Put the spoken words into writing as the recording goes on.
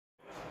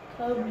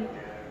We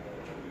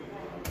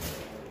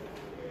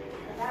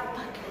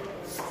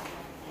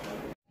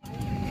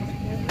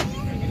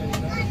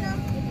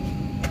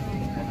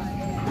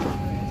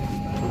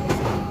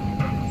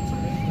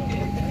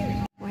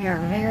are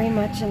very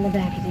much in the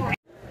back of the...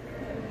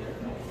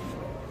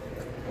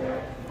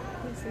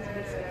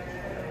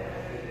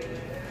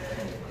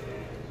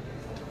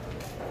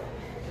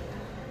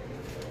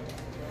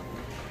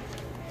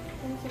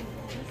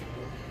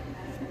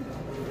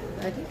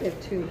 I think they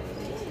have two.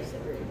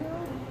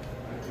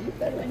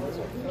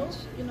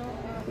 You know,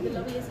 the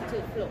lobby is to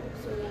flow.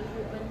 So you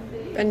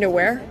open Been to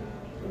where?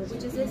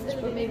 which is this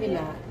little Maybe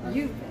not.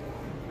 You.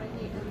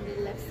 right on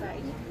the left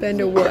side. Been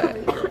to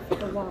what?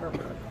 The water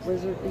park.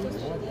 Wizard Beach.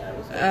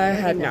 I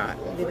had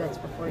not. Maybe that's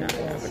before you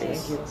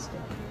guys.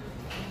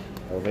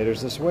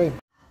 Elevator's this way.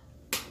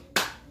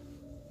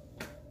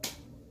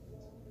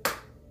 I'm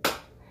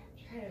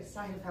trying to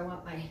decide if I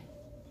want my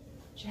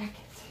jacket.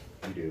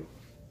 You do.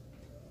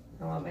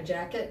 I want my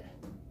jacket.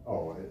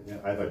 Oh,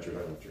 I thought you were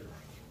talking about your...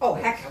 Oh,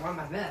 heck, I want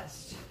my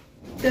vest.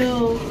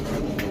 So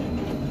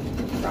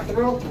Rock and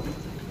roll.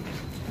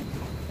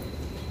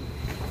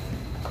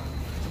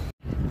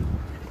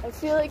 I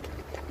feel like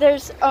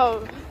there's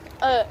what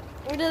are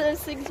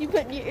those things you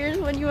put in your ears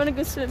when you want to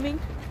go swimming?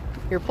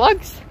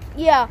 Earplugs?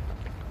 Yeah,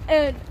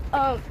 and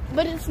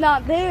but it's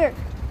not there.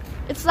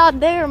 It's not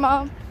there,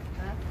 Mom.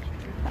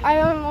 I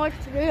don't know what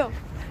to do.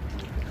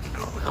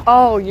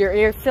 Oh, your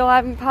ears still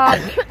haven't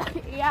popped?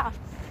 Yeah,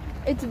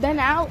 it's been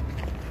out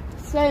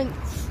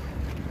since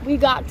we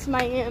got to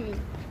Miami.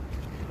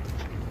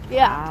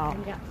 Yeah. Wow.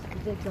 Yeah, I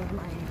did go to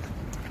Miami.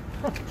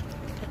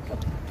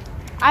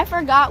 I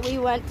forgot we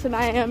went to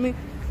Miami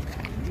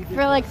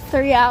for like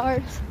 3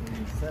 hours.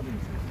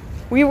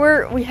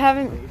 It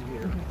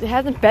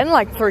hasn't been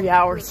like 3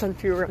 hours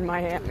since we were in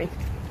Miami.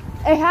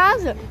 It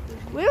hasn't.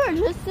 We were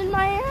just in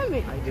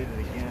Miami.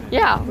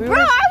 Yeah. Bro,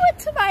 I went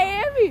to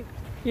Miami.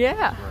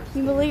 Yeah.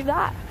 Can you believe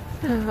that?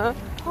 Uh-huh.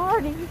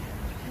 Party.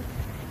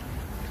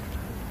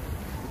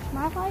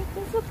 My life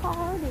is a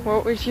party.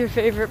 What was your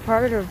favorite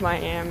part of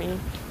Miami?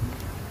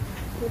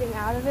 Getting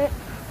out of it.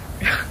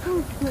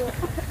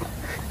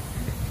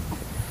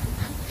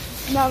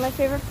 No, my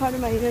favorite part of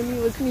Miami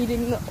was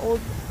meeting the old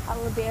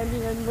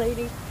Alabamian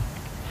lady.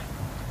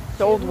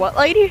 The old what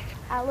lady?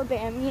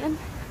 Alabamian?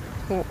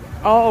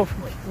 Oh,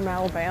 from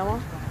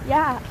Alabama?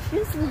 Yeah,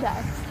 she's the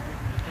best.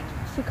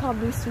 She called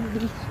me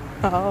Sweetie.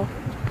 Oh.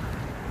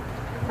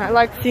 I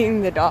like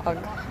seeing the dog.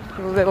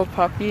 The little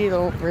puppy, the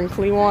little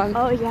wrinkly one.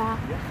 Oh, yeah.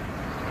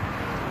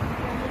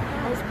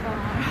 That was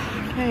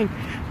fun. Dang.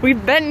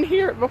 We've been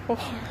here before.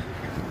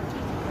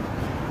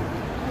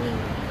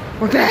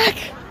 We're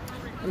back.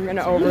 I'm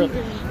gonna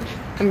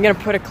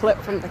put a clip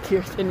from the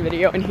Kirsten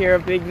video in here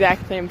of the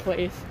exact same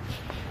place.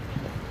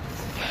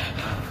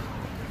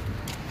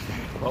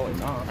 Probably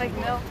not. Like,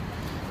 no.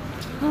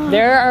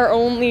 There are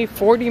only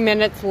 40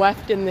 minutes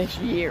left in this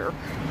year.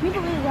 Can you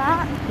believe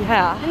that?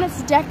 Yeah. In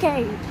this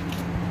decade.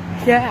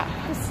 Yeah.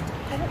 This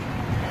decade.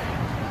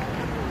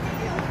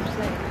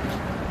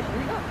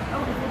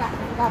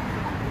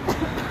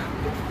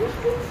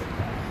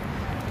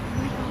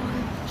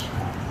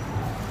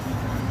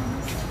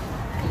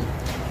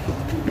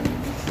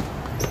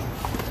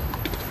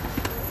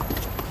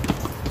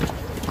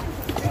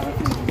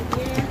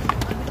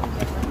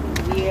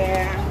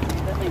 Yeah,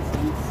 that makes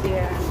sense.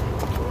 Yeah.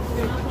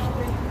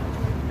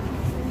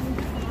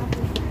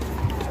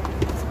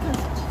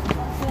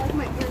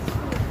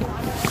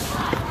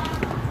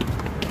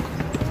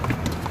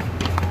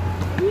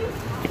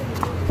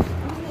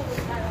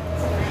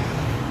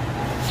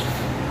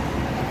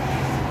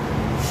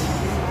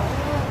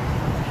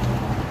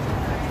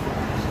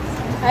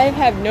 I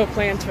have no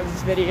plans for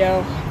this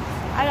video.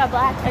 I got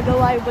black. I go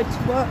white, which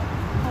one?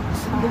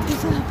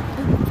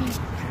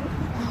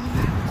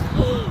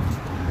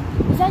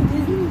 Is that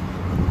Disney?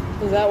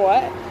 Is that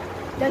what?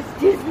 That's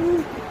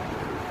Disney.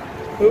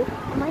 Who?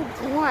 My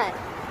blunt.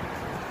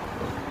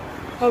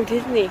 Oh,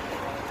 Disney.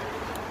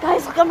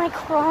 Guys, look at my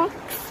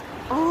Crocs.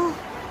 Oh,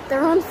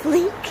 they're on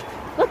fleek.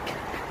 Look.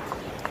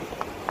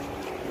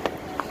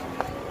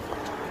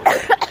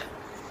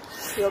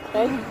 You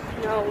okay?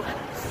 No.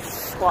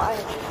 Why?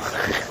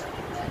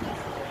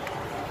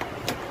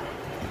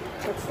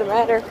 What's the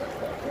matter?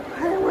 I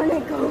don't want to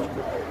go.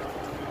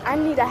 I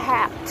need a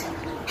hat.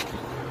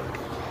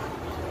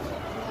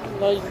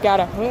 Well, you got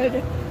a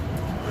hood.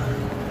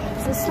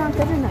 This is not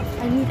good enough.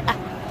 I need a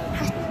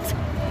hat.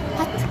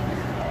 Hat.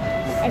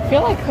 I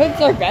feel like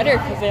hoods are better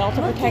because they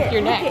also protect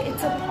your neck. Look it,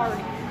 it's a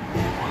party.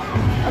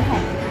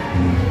 Okay.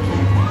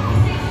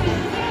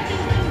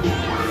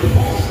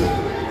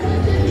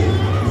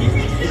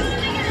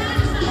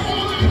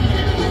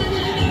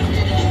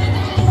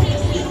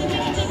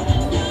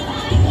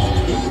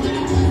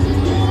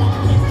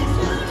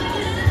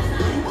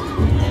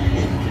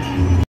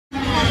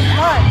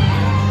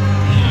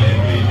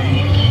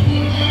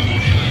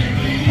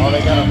 Oh,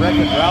 they got a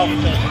Wreck-It Ralph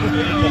thing.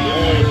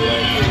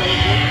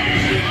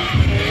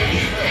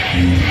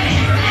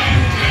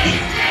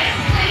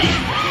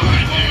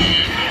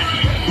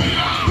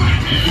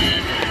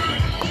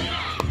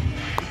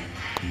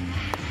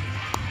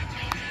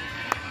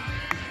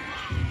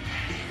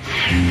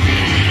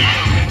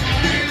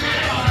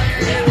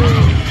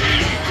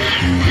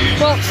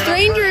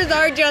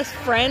 best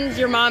friends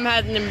your mom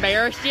hasn't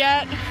embarrassed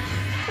yet?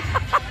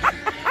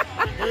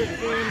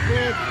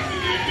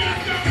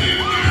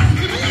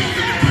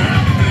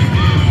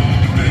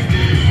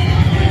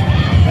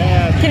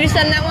 Can you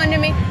send that one to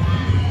me?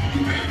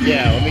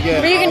 Yeah, let me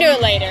get. But you can do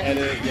it later.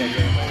 Edit, yeah, get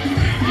it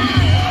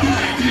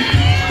later.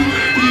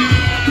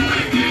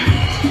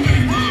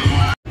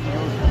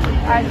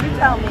 Alright, you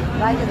tell me.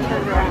 I can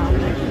turn around.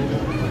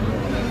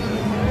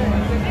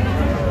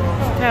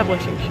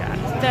 Establishing shot.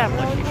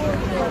 Establishing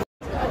shot.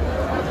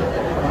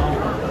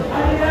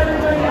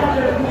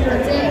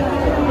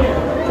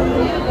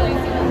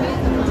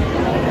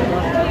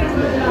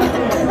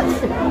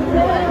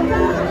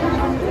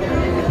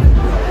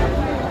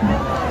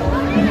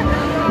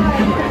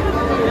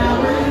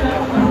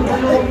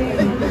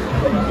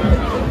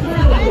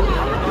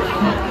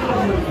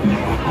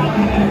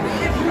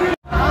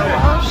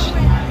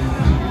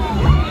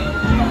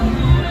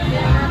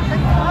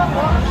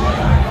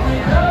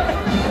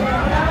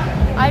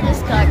 I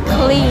just got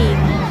clean.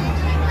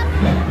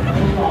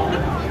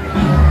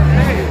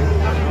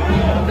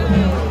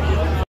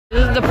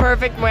 This is the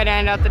perfect way to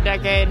end out the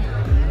decade.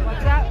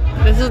 What's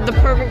that? This is the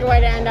perfect way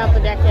to end out the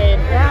decade.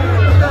 Yeah,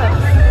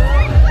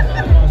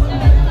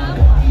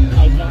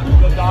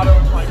 The daughter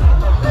was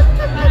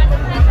like,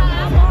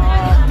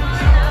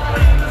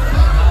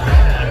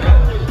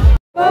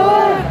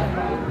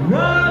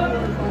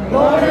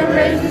 Born and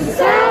raised in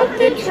South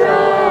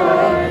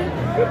Detroit.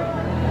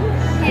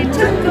 He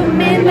took a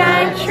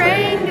midnight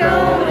train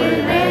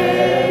going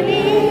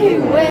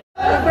anywhere.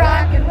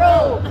 Rock and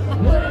roll.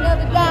 Put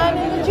another dime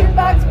in the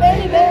jukebox,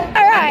 baby.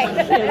 All right.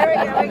 There we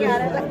go, we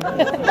got it.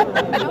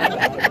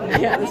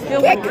 Yeah, this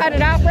feels Can't cut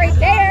it out right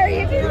there.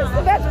 You do this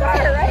the best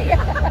part, right?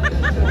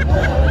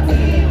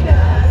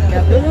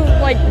 Yeah, this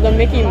is like the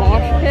Mickey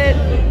Mouse pit.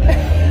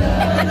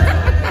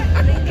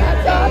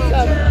 That's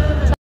awesome.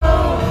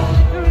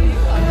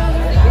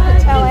 You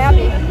can tell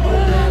Abby.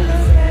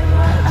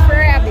 It's for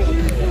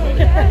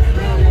Abby.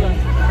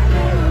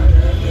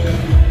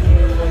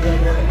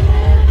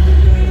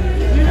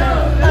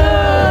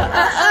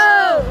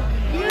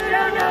 You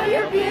don't know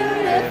you're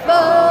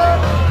beautiful.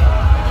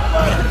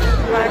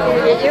 Want me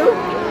to get you?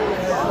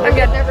 I'm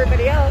getting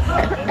everybody else.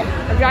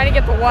 I'm trying to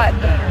get the what?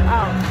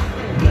 Oh.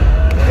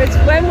 It's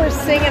when we're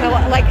singing,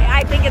 like,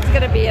 I think it's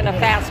going to be in a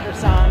faster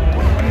song.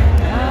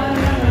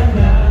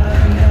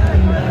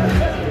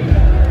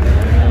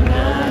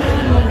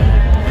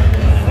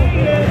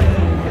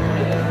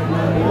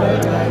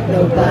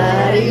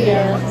 Nobody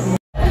else.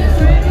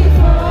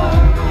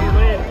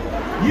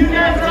 You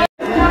guys are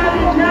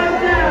counting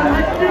down.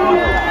 Let's do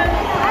it.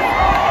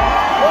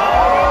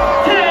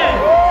 10,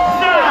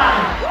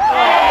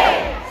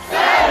 9,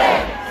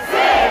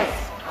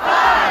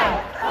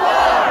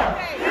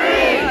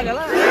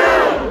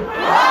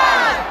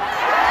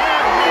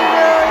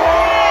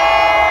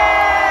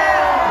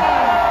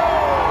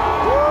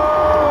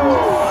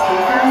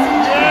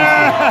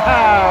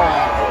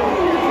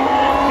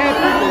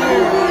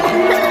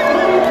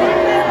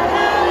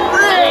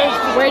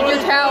 Where's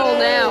your towel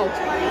now?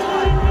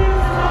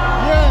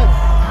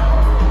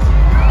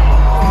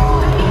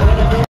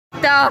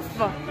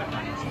 Stuff.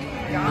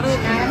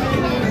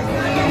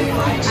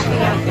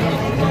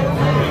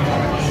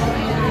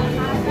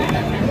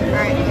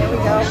 Alright, here we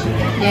go.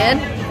 Good?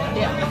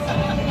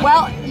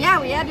 Well,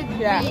 yeah, we had to,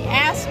 Yeah. we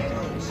asked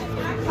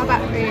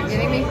about, are you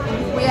kidding me?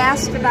 We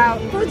asked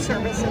about food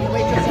service and the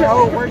waitress said,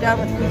 oh, we're done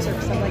with food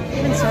service. I'm like,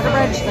 even soda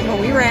bread? She's like,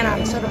 oh, we ran out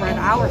of soda bread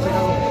hours ago.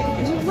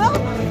 And she's like,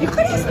 well, you could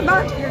ask the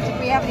bartenders if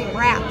we have any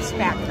wraps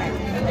back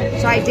there.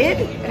 So I did,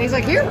 and he's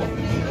like, here.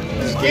 He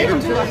just gave them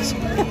to us.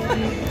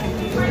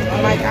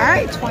 I'm like, all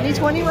right,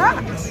 2020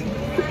 rocks.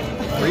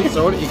 free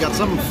soda? You got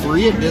something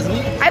free at Disney?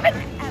 I've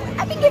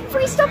been getting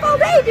free stuff all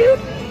day, dude.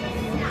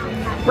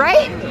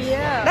 Right?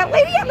 Yeah. That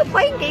lady on the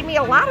plane gave me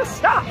a lot of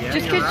stuff. Yeah,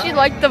 Just you're because she right.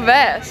 liked the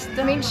vest.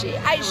 I mean, she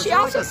Was it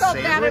also like a felt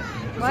bad. sandwich? Was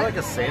it What? like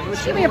a sandwich?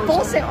 She gave me a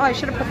full sandwich. Oh, I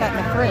should have put that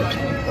in the fridge.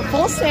 A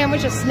full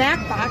sandwich, a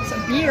snack box, a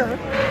beer.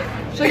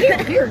 So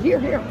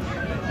here.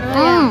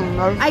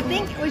 I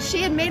think she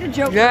had made a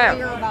joke Yeah.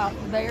 earlier about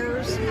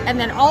theirs, and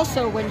then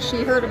also when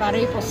she heard about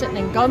April sitting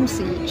in gum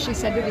seat, she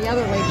said to the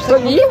other lady, she said,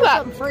 But well, you give her got-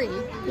 something free.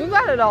 You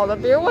got it all. The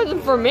beer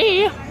wasn't for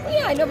me. Well,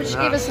 yeah, I know, but she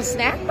gave us a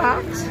snack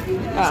box.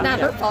 It's not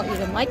her fault you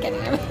didn't like any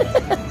of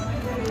it.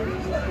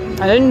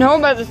 I didn't know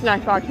about the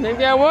snack box.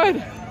 Maybe I would.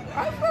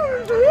 I thought it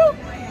was real.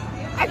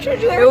 I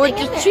showed you It everything was in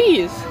just there.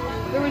 cheese.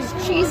 There was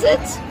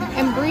Cheez-Its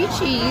and brie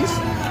cheese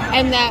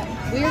and that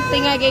weird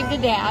thing I gave to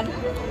Dad,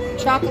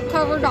 chocolate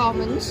covered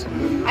almonds.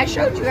 I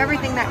showed you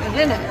everything that was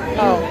in it.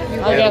 Oh, I Yeah,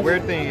 the guess.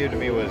 weird thing you gave to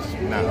me was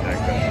not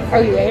that Oh,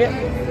 you ate it?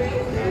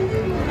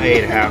 good. I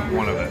ate half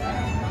one of it.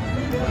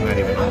 Not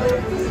even all.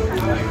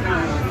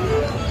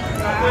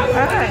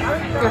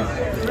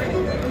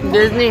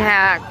 Disney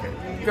hack.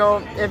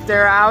 Go if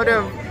they're out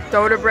of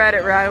soda bread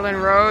at Raglan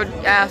Road,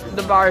 ask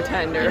the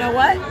bartender. You know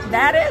what?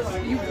 That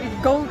is, you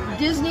go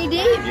Disney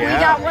deep. Yeah. We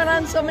got one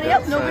on somebody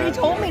else. Nobody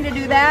told me to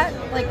do that.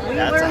 Like, we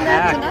That's a learned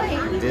that hack.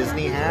 tonight.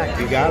 Disney hack.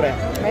 You got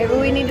it. Maybe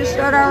we need to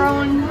start our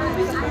own.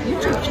 You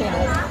YouTube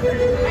channel.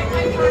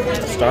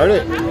 Start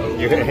it.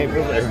 You can hang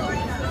over there.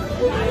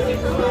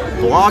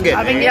 Vlog it.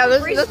 I mean, Aim. yeah,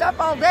 Free stuff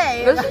all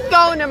day. this is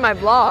going in my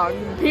vlog.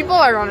 People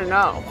are gonna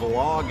know.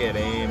 Vlog it,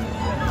 Aim.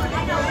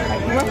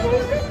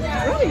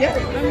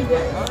 Really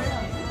good.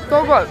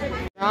 So good.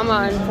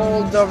 Drama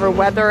unfolds over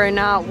whether or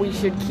not we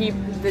should keep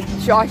the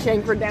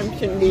Shawshank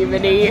Redemption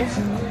DVD.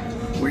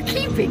 We're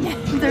keeping it.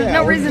 There's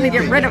no reason to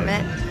get rid of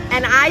it.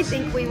 And I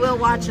think we will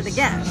watch it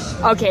again.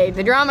 Okay,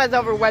 the drama is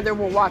over whether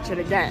we'll watch it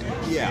again.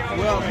 Yeah,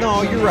 well,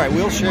 no, you're right.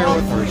 We'll share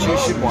with her. She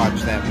should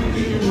watch that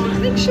movie. I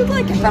think she'd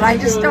like it, but I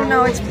just don't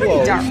know. It's pretty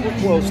Close. dark. We're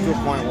close to a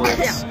point where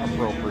it's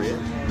appropriate.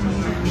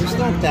 There's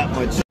not that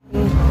much.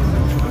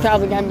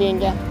 Probably gonna be in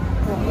again.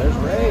 Oh, there's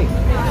Ray.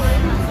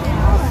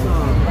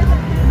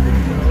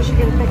 We should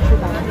get a picture of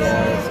that.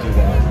 Yeah, let's do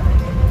that.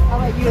 How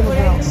about you and the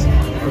girls?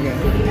 Okay.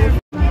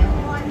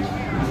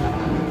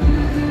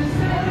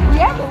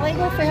 Yeah, the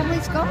Lego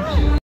family's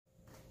gone.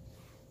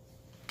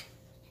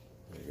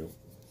 There you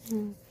go.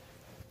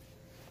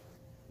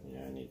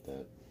 Yeah, I need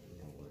that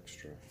little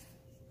extra.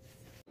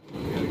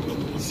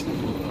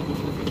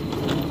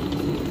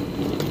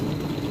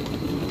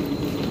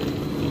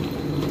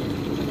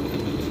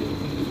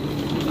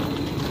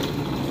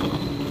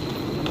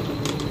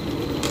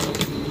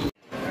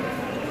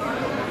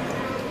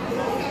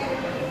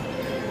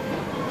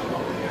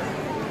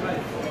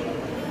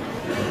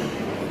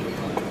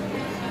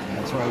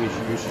 That's why you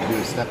should do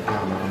a step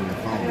counter on your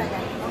phone.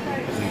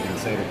 So you can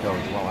say the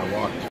codes while I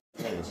walk.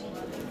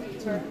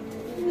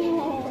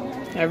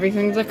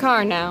 Everything's a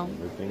car now.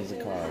 Everything's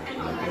a car.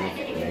 Make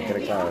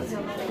it a car.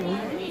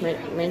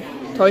 Make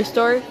Toy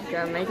Story?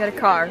 Gotta make it a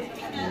car.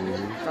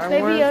 Star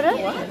Baby Wars?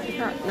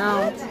 Yoda?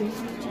 No.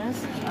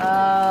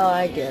 Oh,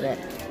 I get it.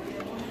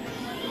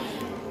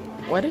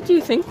 What did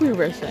you think we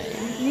were saying?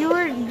 You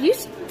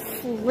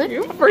flipped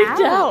You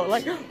freaked out.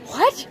 Like,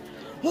 what?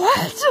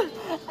 What?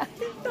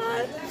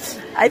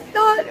 I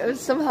thought it was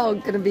somehow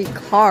gonna be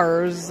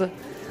Cars,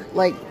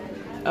 like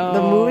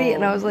the movie,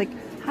 and I was like,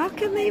 how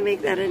can they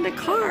make that into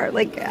car?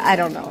 Like, I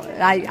don't know.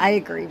 I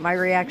agree. My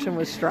reaction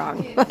was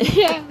strong.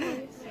 Yeah.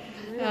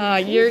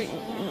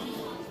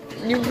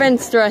 You've been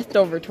stressed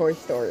over Toy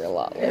Story a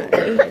lot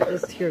lately.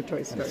 Just hear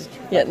Toy Story.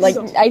 Yeah, like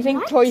I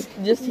think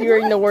just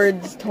hearing the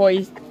words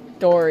Toy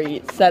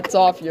Story sets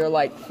off your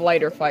like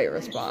flight or fight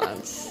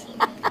response.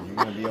 You're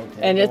gonna be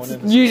okay. And it's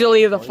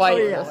usually the fight.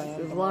 Oh, yes,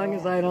 as long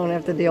as I don't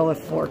have to deal with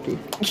Forky.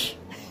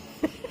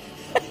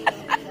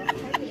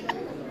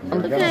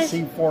 You're gonna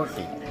see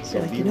Forky, so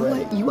Like, be you know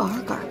ready. what? You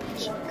are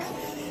garbage.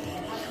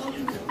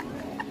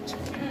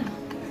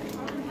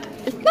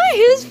 It's not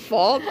his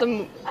fault.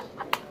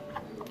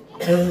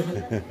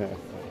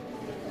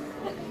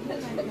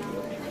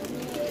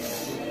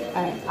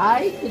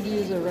 I could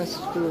use a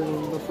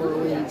restroom before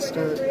we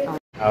start.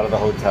 Out of the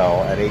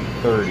hotel at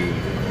 8:30.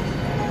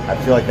 I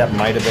feel like that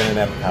might have been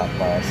an Epcot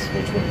bus,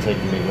 which would have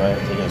taken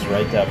us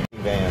right to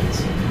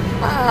vans.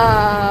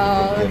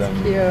 Oh, Get that's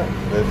 'em. cute.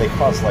 They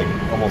cost like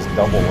almost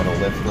double what a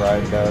lift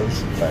ride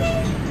does, but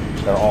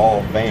they're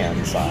all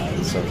van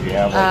size. So if you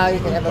have, like, You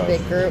can have a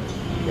big group.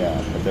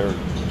 yeah, but they're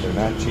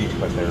not cheap,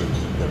 but they're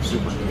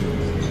super cute.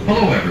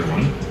 Hello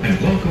everyone, and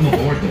welcome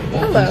aboard the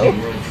Walt Disney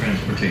World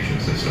Transportation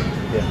System.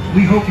 Yeah.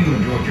 We hope you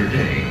enjoyed your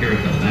day here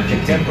at the Magic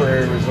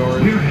Contemporary Kingdom.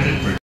 Resort. We're headed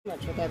for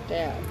Much with that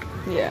dad.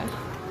 Yeah.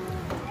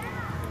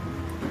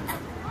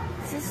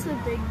 Is this the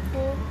big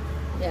pool?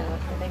 Yeah, I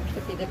think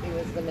Tippy Dippy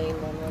was the main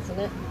one, wasn't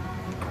it?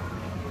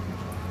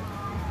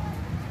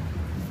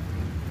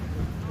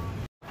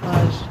 I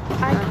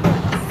can't.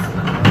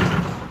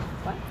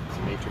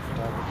 Nature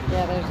photography.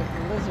 Yeah, there's a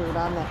lizard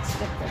on that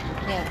stick that you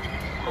can't.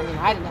 I mean,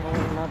 I never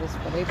really noticed,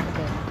 but April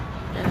did.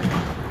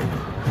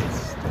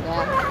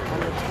 Yeah, on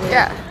the twig,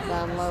 Yeah.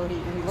 down low. He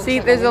looks See,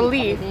 like there's a I mean,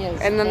 leaf, he is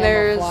and then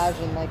there's-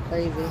 camouflaging like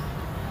crazy.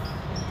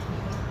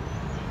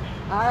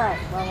 All right,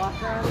 well,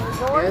 walk around the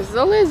resort. There's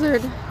the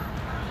lizard.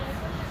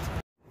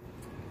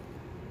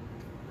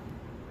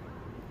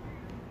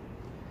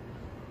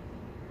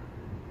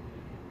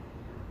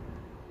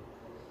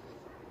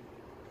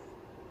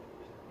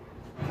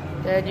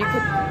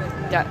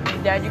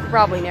 Dad, you could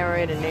probably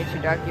narrate a nature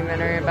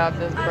documentary about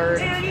this bird.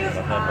 Oh,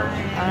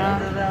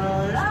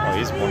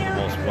 he's one of the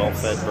most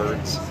well-fed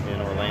birds in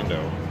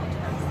Orlando.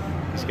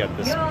 He's got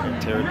this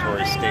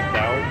territory staked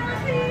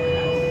out.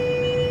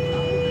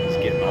 He's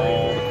getting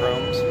all the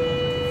crumbs.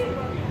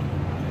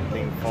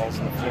 Anything falls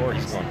on the floor,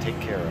 he's going to take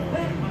care of.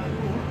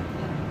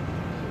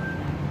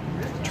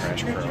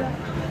 Trash crow.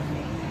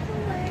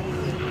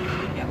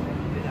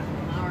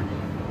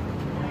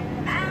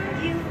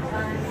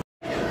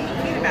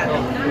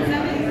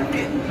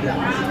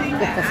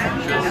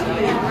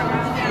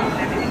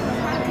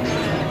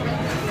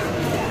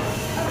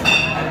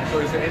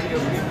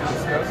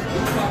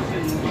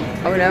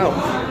 Oh no.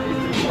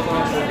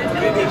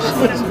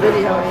 She's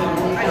videoing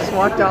and you just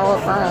walked all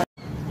up on.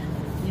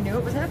 You knew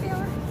it was happy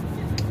hour?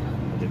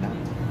 Did not.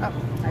 Oh,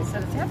 I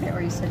said it's happy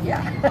hour. You said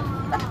yeah.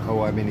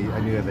 Oh, I mean, I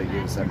knew that they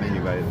gave us that menu,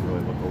 but I didn't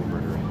really look over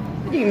it or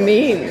anything. What do you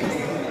mean? You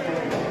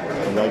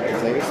like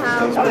potatoes?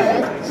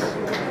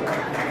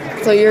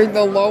 So you're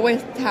the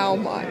lowest how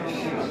much?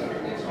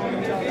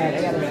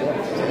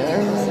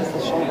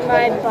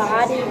 My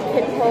body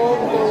could hold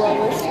the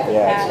lowest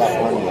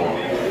capacity.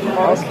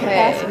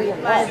 Okay.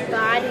 My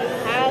body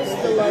has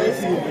the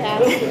lowest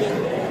capacity.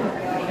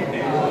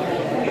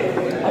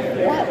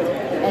 What?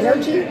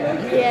 Energy?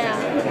 Yeah.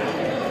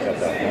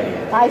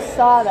 I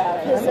saw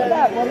that. Because Remember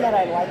that one that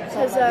I liked so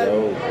much?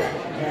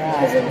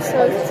 Because I'm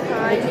so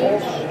tiny.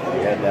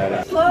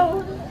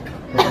 Hello.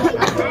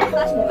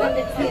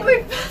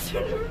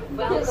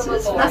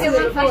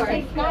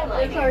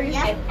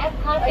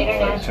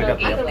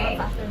 Check out the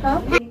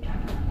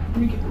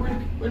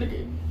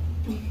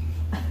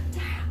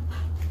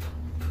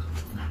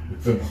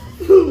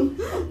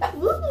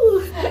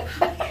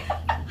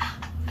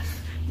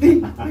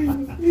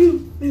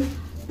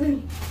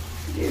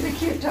Do the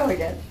cute toe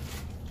again.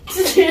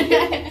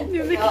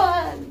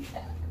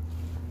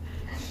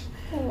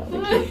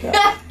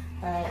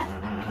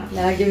 Alright.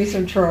 Now give me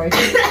some Troy.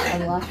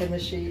 I'm locking the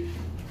sheet.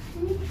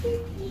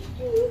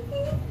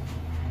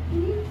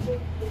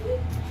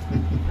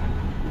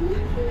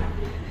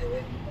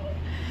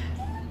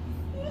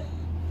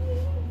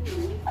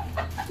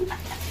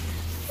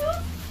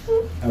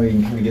 Oh, you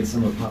can kind of get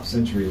some of Pop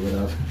Century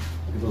without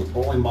those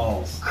bowling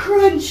balls.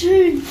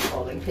 Crunchy!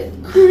 Bowling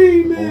pins.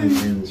 Bowling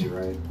pins, you're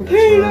right.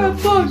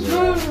 Peanut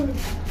butter!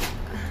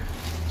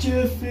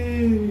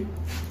 Jeffy!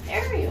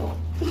 Ariel.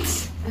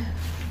 Is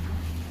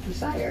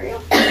that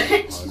Ariel?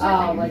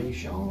 Oh, like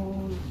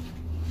Sean.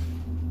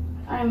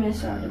 I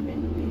miss out of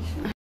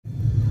animation.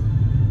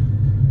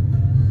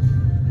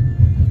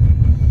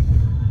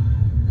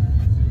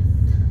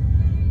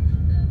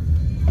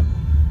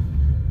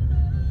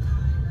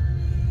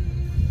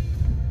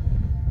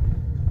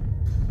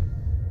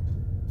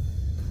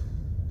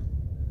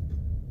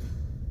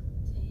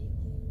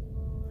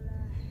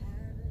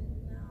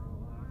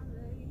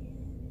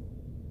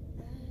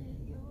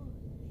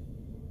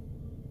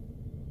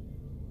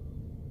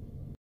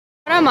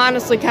 I'm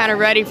honestly kind of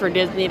ready for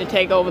Disney to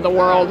take over the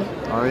world.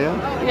 Are you?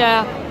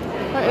 Yeah.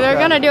 They're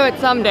gonna do it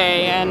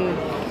someday, and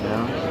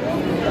Yeah.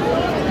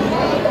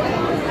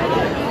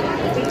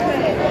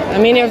 I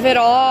mean, if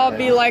it'll all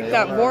be like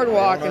that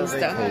boardwalk and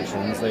stuff.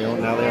 Vacations.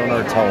 Now they own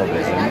our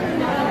television.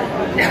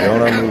 They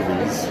own our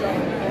movies.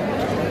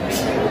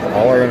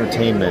 All our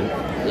entertainment.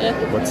 Yeah.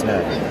 What's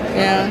next?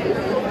 Yeah.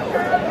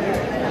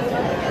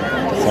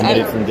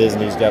 Somebody from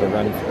Disney's got to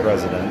run for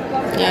president.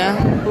 Yeah.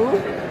 Who?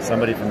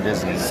 Somebody from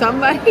Disney.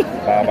 Somebody?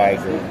 Bob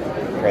Iger,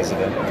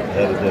 president,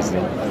 head of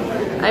Disney.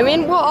 I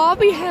mean, we'll all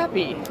be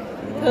happy.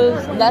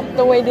 Because that's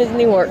the way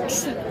Disney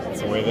works.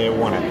 That's the way they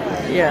want it.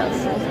 Yes.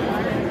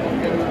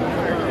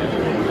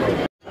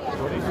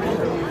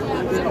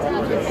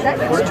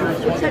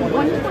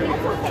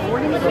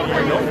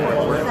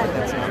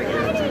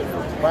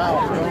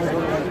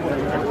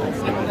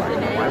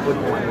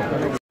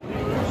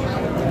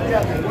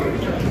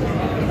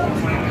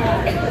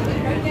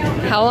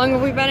 How long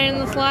have we been in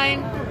this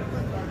line?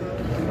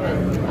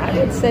 I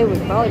would say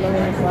we've probably been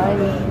in this line.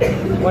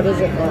 What is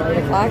it, 8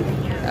 o'clock?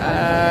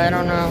 I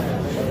don't know.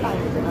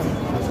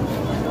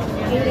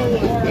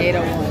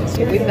 8:01.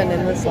 So we've been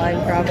in this line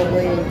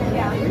probably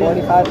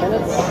 45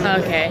 minutes.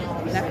 Okay,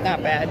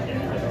 not bad.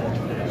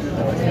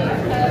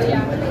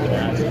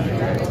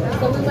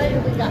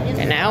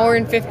 An hour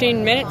and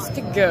 15 minutes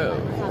to go.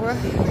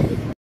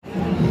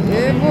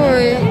 Good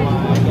boy.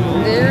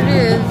 There it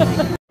is.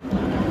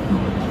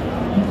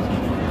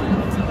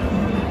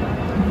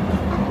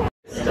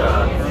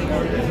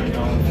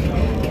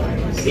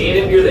 Seeing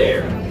if you're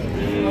there.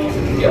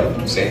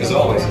 Yep, same as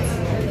always.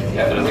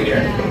 Definitely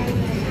there.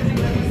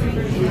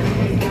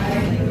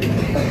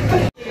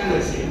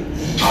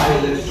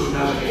 Pilots to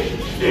navigate,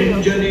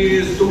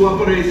 engineers to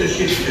operate the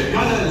ship, the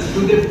gunners to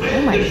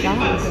defend the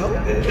shipments.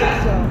 And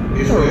that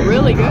is where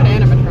Really good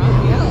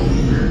animatronic. Yeah.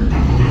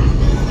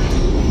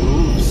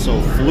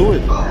 So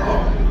fluid. Oh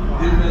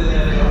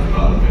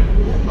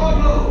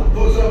no,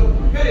 for some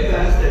very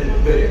fast and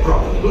very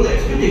profitable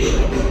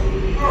expeditions.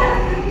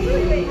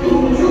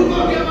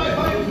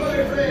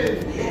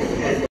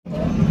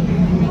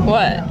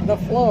 What? The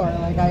floor,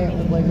 like I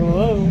was like,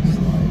 whoa.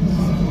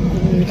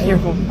 Be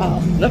careful. Oh,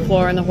 the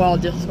floor and the wall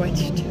just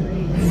switched.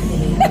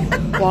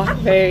 Walk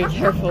very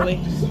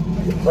carefully.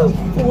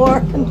 Floor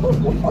and the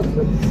wall.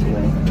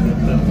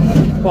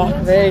 Walk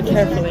very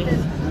carefully.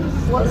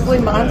 Leslie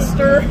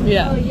Monster.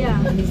 Yeah. Oh, yeah.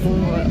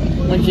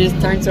 Like she just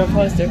turned to a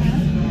poster.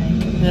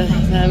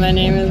 My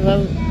name is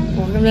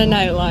Welcome to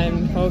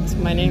Nightline, folks.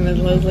 My name is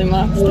Leslie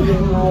Monster.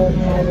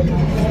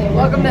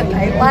 Welcome to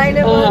Nightline.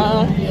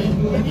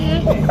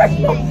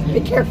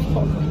 Be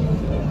careful.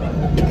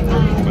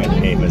 My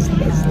name is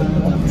Leslie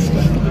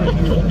Monster.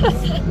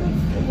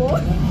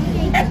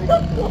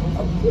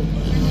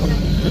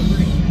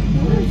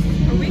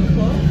 Are we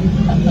close?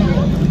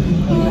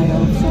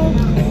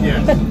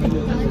 Yes.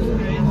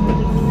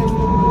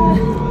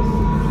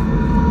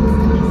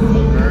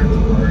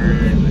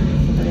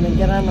 We're gonna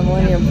get on the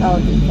Millennium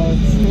Falcon,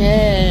 folks.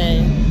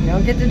 Yay. You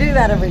don't get to do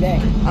that every day.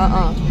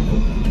 Uh-uh.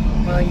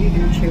 Well, you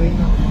do, Chewie.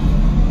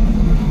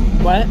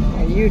 What?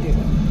 Yeah, you do.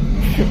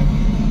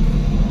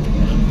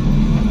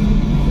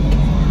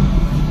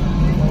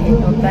 Ain't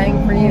no thing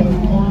for you.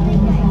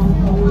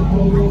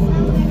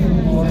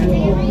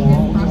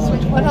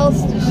 What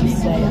else did she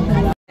say?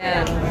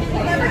 Yeah.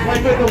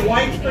 Like with the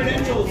white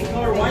credentials,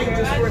 color white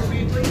just for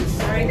me, please.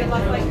 All right, good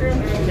luck, Laker.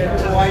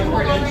 The white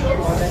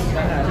credentials.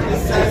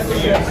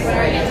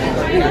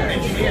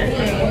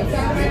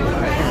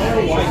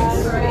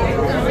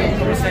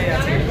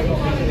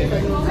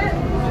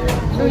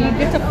 So you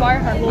get to fly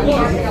her.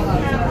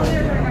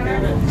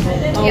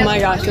 Oh my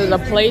gosh, there's a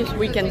place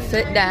we can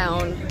sit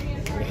down.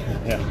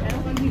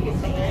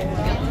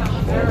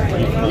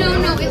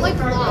 No, it like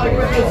locked.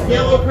 It's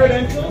yellow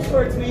credentials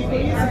for it's me,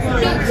 please.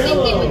 No,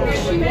 same thing with the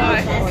shooting.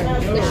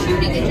 The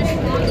shooting, it just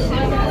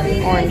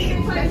Orange.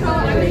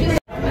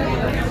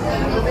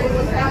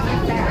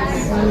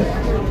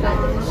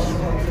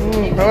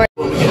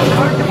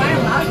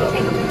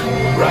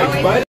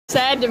 Right, bud?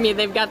 Sad to me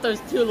they've got those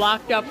two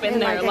locked up in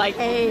there. Like,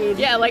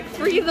 yeah, like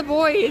 3 of the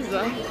boys.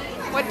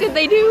 What did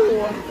they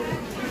do?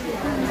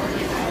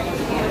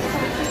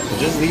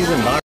 Just these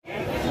and mine.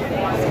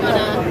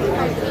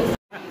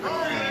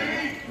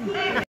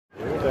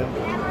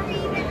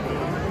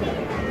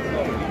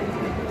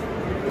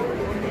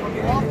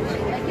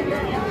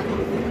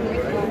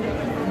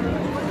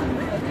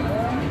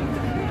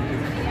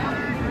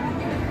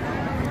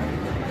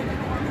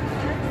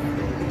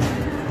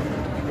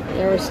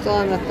 They were still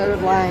on the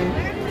 3rd line.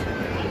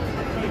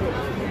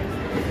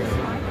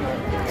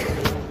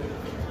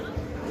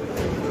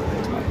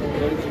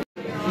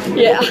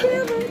 Yeah.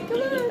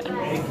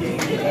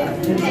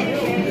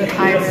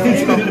 I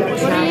really hope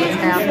that's not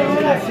what's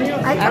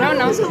happening. I don't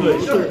know. I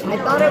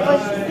thought it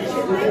was.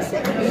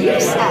 You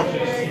said.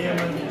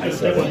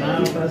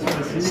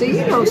 So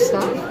you know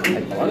stuff.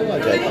 I thought I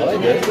did.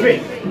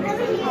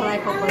 I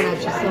hope we're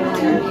not just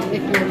lying.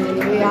 Mickey and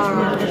Minnie. We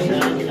are.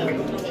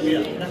 I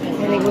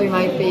think we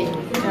might be.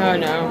 Oh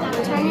no.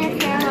 Turn your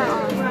camera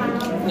on.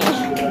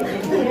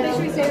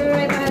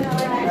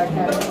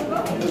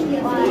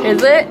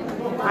 Is it?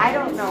 I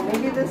don't know.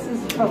 Maybe this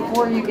is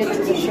before you get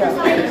to the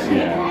show.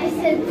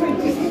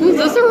 Is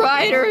this a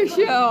ride or a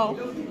show?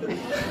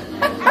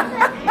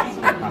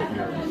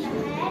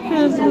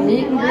 Is it a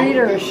meet and greet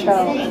or a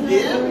show?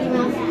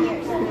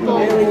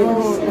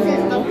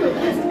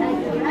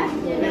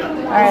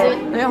 Alright.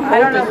 I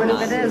don't know, but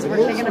if it is,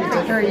 we're taking a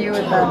picture of you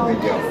with them.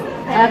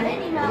 It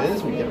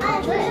is. We get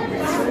pictures.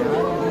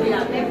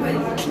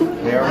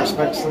 Pay our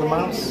respects to the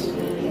mouse.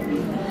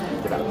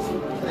 Get out.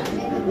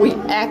 We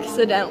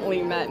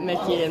accidentally met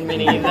Mickey and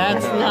Minnie.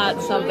 That's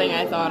not something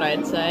I thought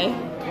I'd say.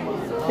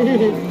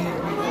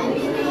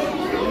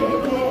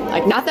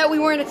 Like, not that we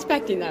weren't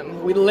expecting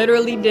them. We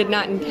literally did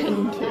not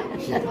intend to.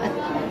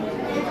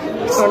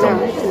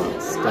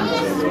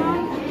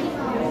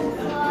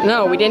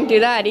 No, we didn't do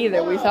that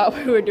either. We thought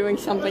we were doing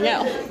something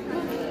else.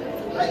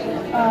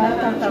 I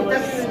thought that was...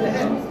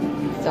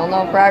 Still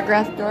no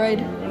progress,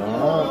 droid?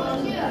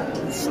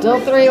 Still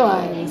 3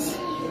 lines.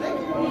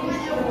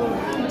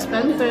 It's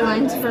been 3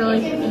 lines for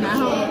like an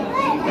hour.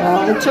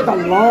 Well, it took a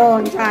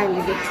long time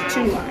to get to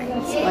 2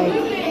 lines. Like,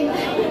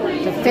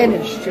 to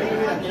finish 2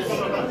 lines.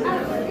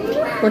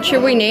 What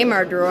should we name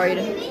our droid?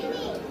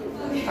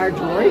 Our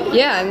droid?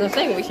 Yeah, in the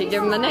thing, we should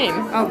give him the name.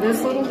 Oh,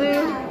 this little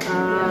dude?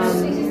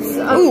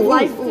 Ooh,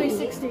 Life ooh,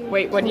 360.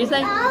 Wait, what did you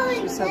say?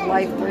 She said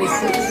Life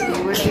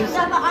 360. What did you say?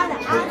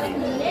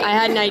 I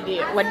had an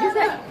idea. What did you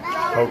say?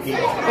 Pokey.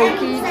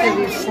 Pokey, because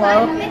he's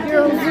slow.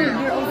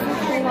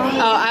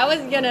 Oh, I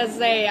was gonna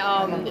say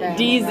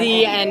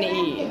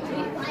DZNE.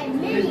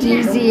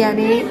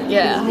 DZNE?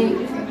 Yeah.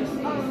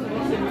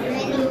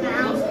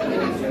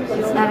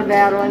 It's not a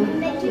bad one.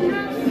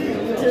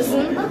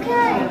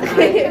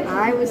 Okay.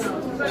 I was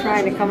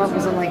trying to come up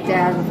with something like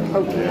that with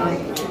Pokey,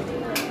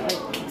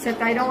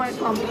 except I don't want to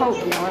call him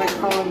Pokey. I want to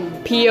call him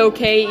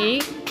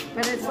POKE?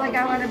 But it's like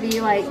I want to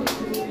be like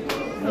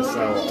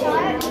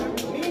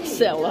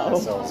Cello.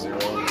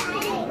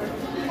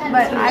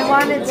 But I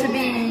want it to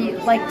be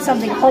like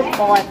something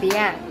hopeful at the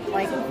end.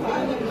 Like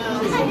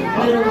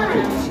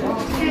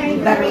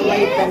better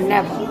late than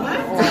never.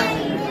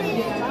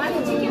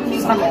 Or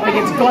something like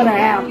it's gonna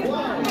happen.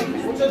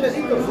 The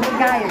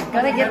guy is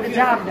gonna get the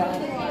job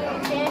done.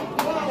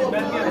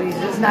 But he's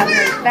just not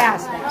very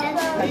fast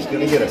now. He's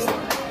gonna get us there.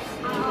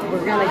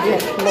 We're gonna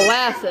get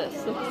Molasses.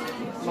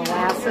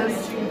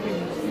 molasses.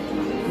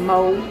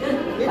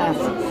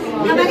 Molasses.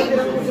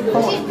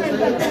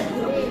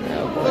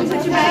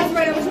 Put your bags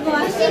right over to the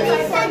left. I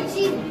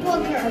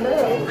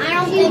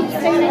don't think so.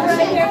 Right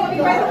there. Will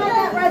you write on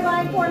that red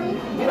line for me?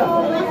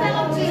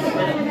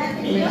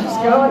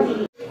 Just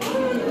going.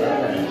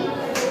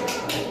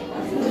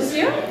 This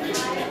you?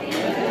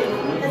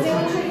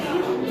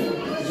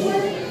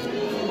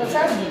 What's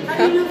that? How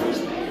do you know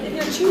if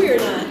you're chewy or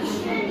not?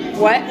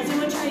 What? Has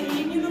anyone tried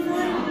eating you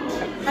before?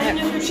 How do you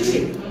know if you're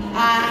chewy?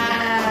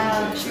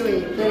 Chewy.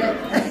 Get it?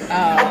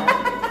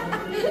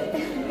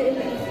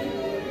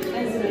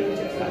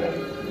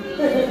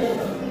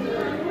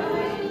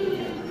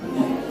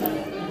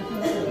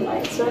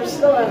 Right, so we're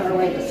still on our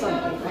way to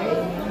something, right?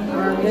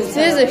 Or are we This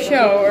is a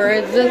show, or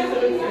is this?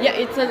 Yeah,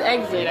 it says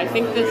exit. I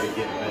think this.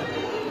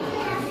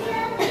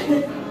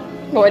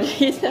 What did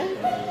he say?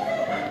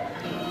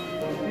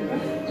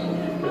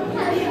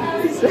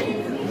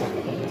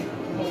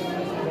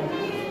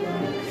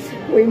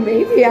 We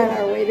may be on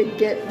our way to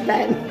get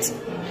bent.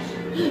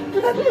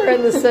 We're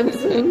in The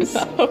Simpsons.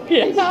 Oh,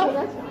 yeah. He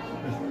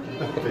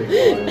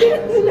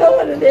doesn't know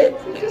what it is.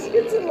 He just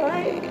gets in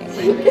line.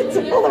 He gets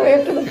all the way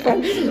up to the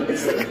front.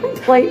 It's the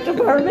complaint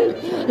department.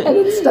 And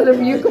instead of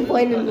you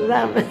complaining to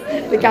them,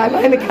 the guy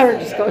behind the counter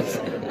just goes,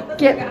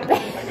 get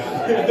bent.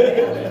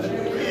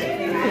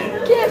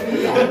 Get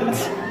bent.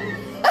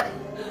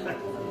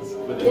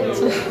 Get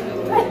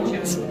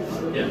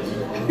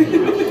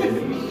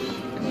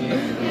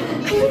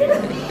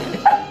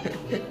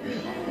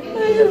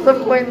There's the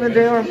point in the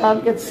day where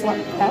Mom gets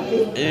slapped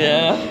happy.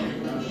 Yeah.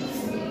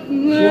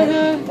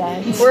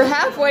 We're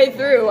halfway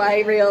through.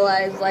 I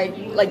realized, like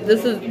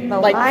this is the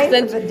like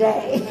since the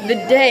day. The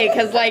day,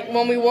 because like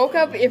when we woke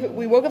up, if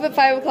we woke up at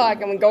 5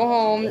 o'clock and we go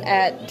home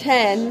at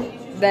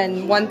 10,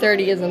 then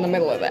 1:30 is in the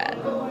middle of that,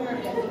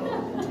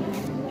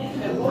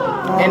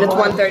 and it's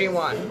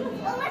 1:31.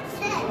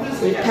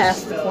 We've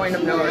passed the point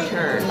of no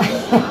return.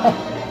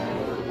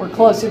 We're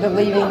closer to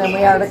leaving than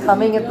we are to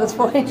coming at this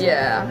point.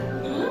 Yeah.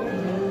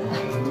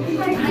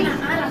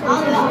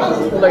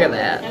 Look at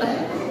that.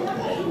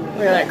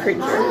 Look at that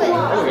creature.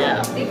 Oh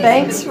yeah.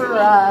 Thanks for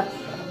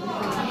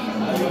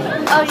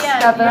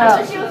stepping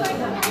up.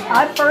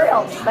 I'm for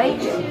real.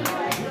 Thank you.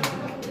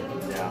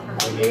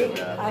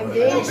 I'm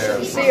being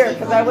sincere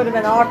because I would have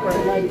been awkward.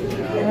 Like,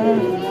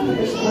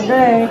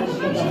 okay.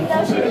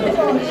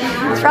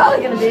 It's probably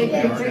going to be a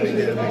good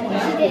creature.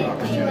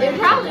 It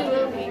probably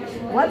will be.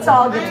 Let's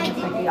all get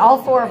Mickey. All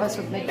four of us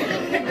with Mickey.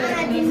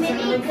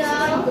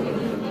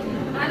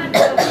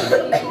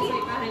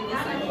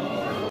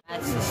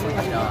 That's the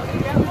sleepy dog.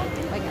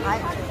 Like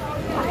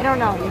I don't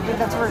know. You think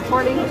that's a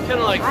recording? It's kind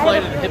of like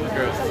Flight of the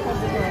Hippogriff.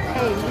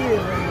 Hey, you.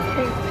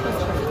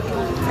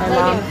 Our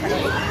mom.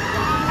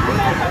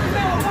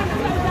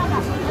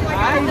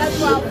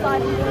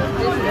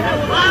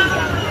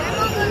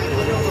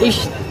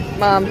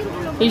 Mom,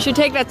 you should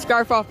take that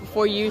scarf off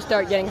before you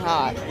start getting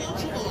hot.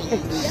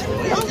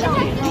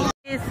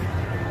 Please.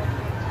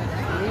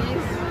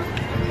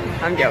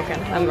 I'm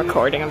joking. I'm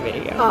recording a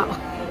video. Oh,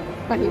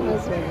 he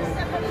was with me.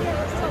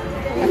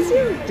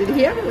 Did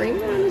he have a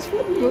ring on his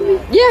foot in the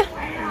movie? Yeah.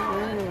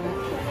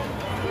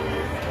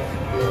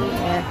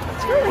 Yeah.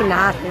 It's really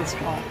not his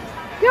fault.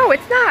 No,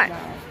 it's not.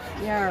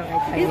 You're all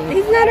right,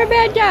 He's not a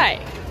bad guy.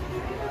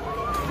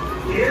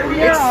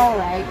 You're all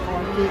right,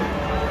 Forky.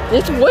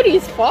 It's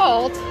Woody's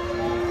fault.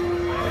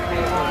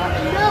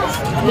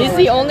 He's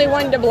the only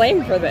one to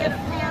blame for this.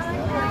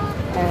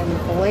 And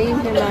blame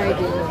him I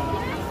do.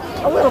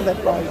 A little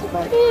bit both,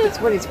 but it's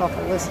Woody's fault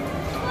for listening.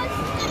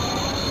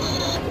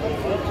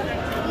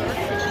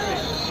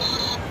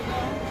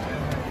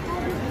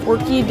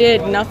 Forky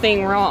did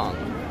nothing wrong.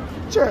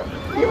 Sure,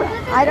 you're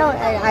right. I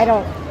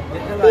don't.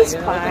 He's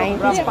fine.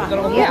 He's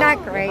fine. He's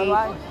not great.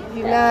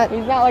 He's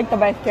not like the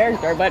best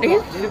character, but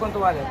he's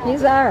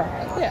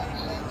alright. Yeah.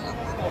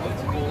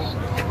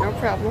 No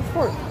problem, of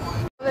course.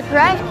 The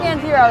trash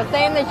cans here, I was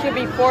saying they should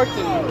be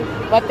Forky,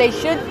 but they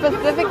should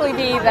specifically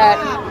be that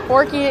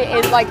Forky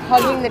is like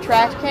hugging the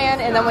trash can,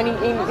 and then when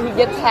he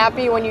gets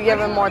happy when you give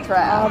him more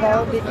trash. Oh, that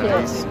would be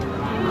cute.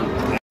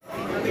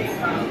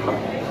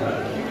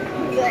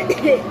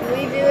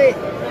 We do it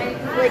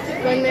like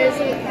when there's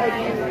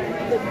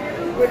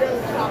we're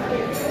done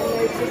talking and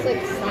there's just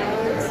like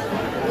silence.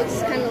 We'll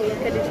just kind of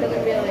look at each other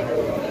and be like,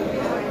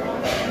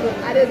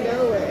 I don't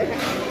know where.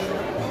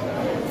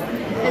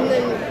 And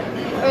then,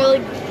 or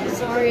like,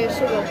 sorry, I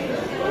should go,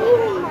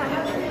 oh my.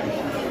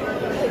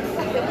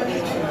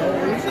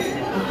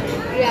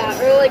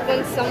 Yeah, or like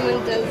when someone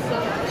does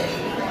something.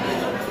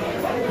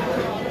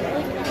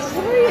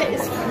 Sorry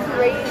is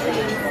crazy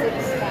in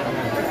 6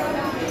 hours.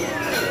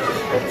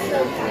 It's so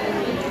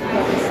funny.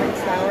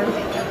 6 hours.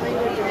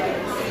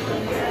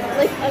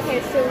 Like, okay,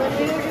 so when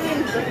we were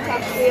doing book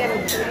talks, we had a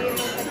podium at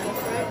the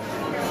front,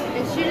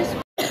 and she just...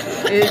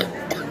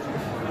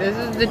 This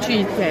is the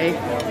cheesecake.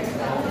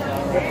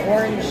 With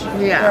orange,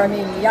 yeah. Or, I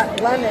mean,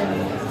 lemon.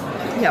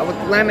 Yeah, with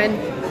lemon.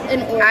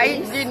 And Orbeez. I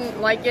didn't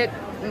like it.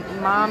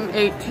 Mom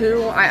ate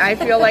too. I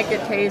feel like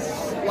it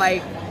tastes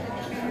like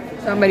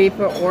somebody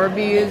put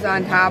Orbeez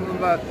on top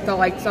of so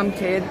like some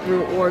kid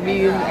threw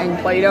Orbeez and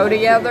Play-Doh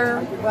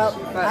together. Well,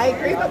 I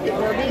agree with the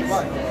Orbeez,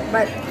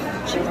 but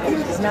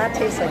cheesecake does not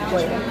taste like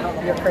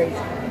Play-Doh. You're crazy.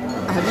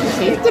 Have you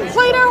tasted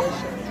Play-Doh?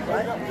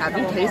 Have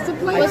you tasted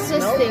Play-Doh? What's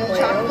this thing?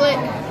 Chocolate?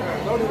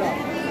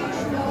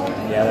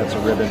 Yeah, that's a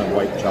ribbon of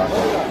white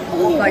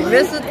chocolate. Like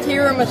this is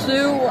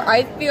tiramisu.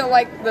 I feel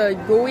like the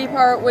gooey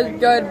part was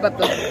good, but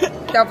the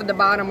stuff at the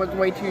bottom was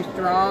way too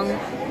strong.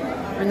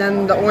 And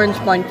then the orange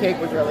sponge cake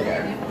was really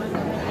good.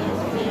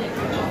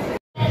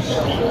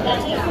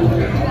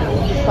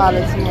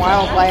 Spotted some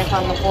wildlife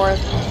on the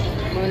 4th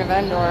moon of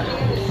Endor.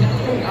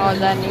 Oh, is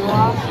that new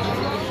off?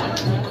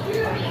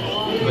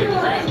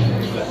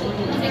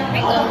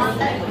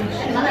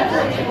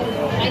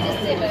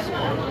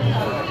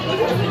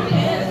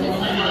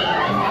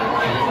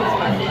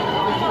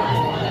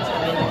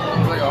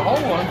 Like a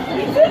whole one.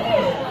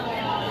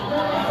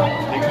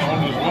 They can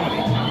only use one of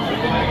these.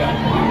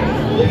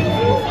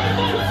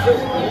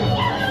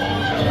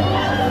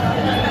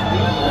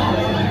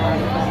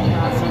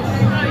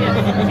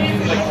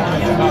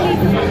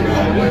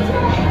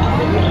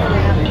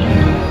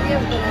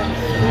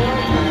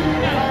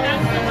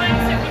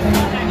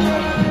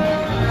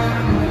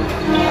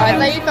 I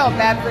thought you felt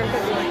bad for him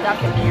because he was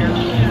stuck in here.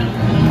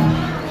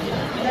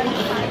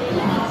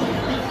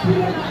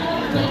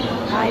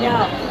 I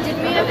know. Did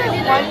we ever do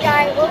one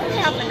guy? What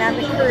happened on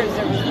the cruise?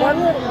 There was one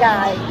little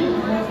guy.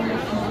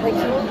 Like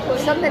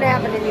something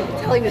happened and you could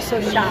tell he was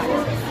so shocked.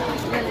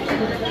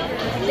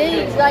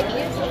 Then he like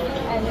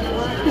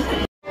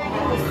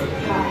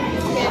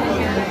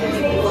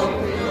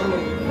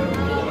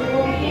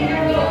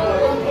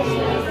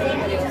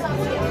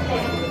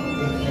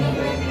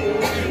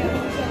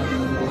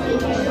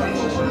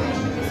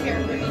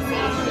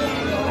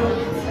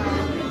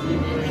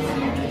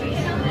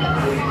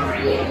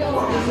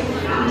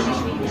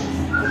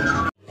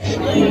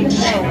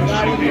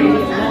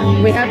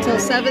we have till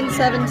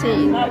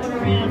 7:17.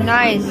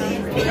 Nice.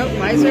 Oh,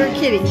 why is there a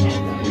kitty?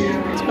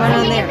 What's going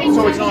on there?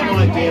 So it's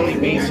on a daily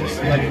basis.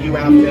 Like you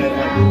have to.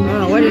 I don't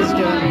know what he's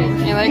doing.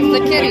 He likes the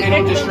kitty. They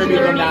don't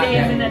distribute them that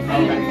day.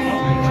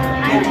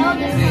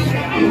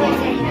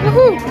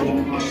 Woohoo!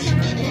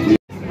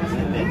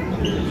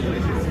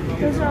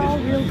 Those are all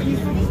real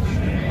people.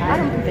 I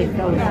don't think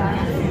those are.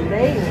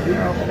 They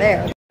are over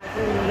there. In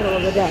the middle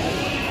of the day.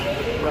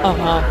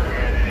 Uh-huh.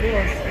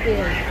 This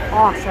is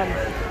awesome.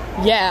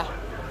 Yeah.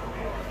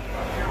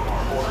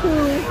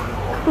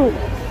 Cool.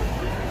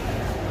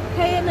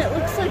 Hey, and it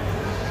looks like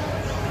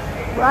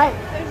Right.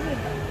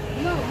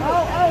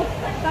 Oh.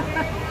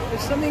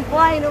 There's something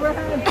flying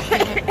overhead.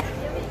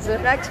 Is it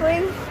an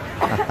X-Wing?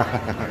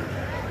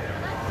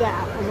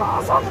 That was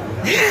awesome.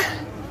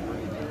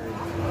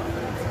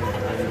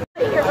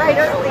 You're right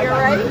earlier,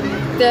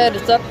 right?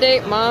 Status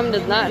update. Mom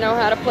does not know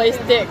how to play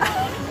stick.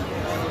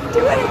 Do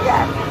it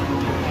again.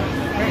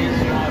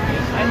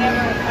 I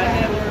never.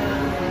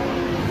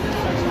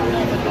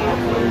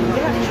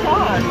 Yeah,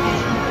 try.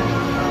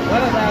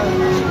 What about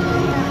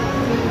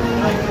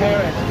my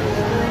parents?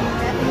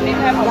 They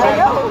have a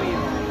right for you.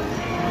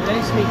 They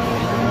speak.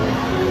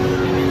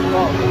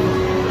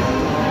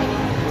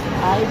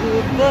 I do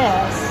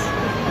this.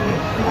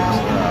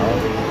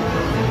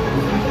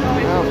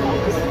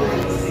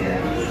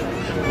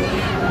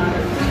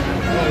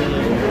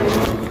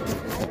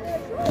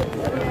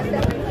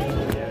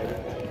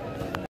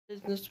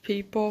 Business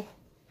people,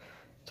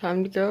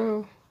 time to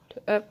go to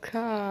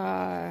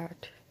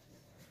Epcot.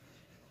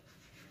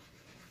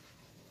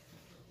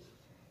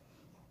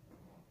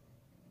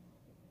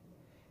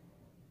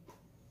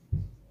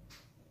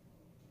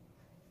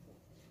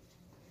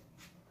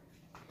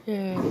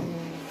 Yeah.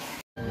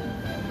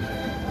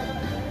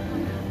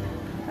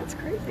 That's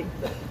crazy.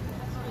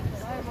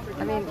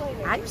 I mean,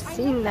 I've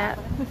seen that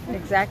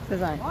exact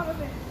design.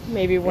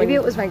 Maybe when Maybe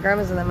it was my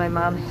grandma's and then my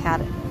mom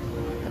had it.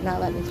 But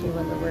not let me see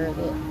where it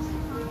is.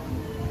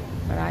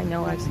 But I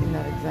know I've seen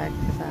that exact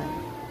design.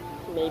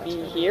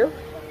 maybe here.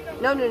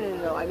 No.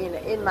 I mean,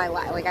 in my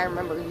life, like I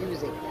remember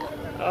using that.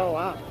 Oh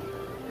wow.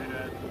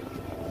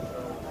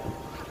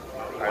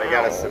 All right, I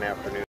got us an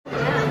afternoon.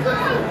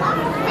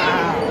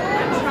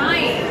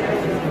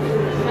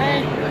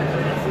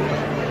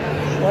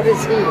 What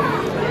is he?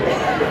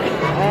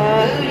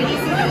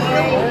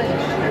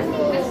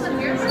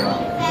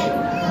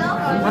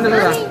 What is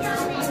that?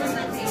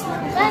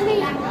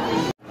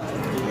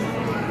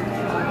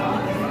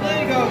 There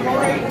you go,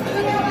 Corey.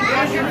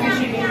 There's your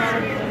fishing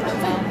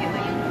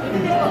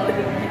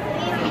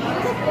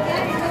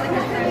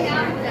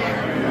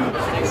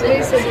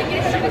Say something.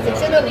 If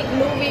it's in a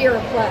movie or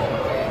a play,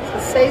 so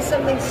say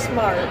something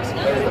smart.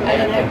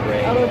 And then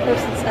the other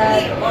person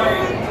said,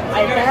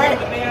 I bet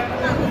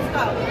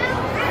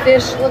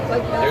fish look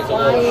like they're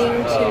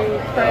flying to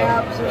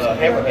crabs or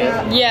something like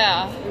that.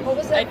 Yeah. What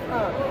was that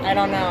from? I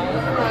don't know.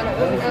 Come on, it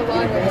wasn't that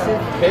long ago.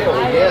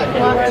 yeah.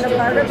 You weren't a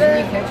part of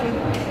it?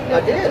 I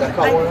did. I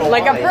caught one in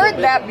Like I've Hawaii. heard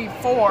that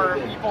before.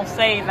 People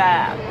say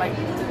that. Like,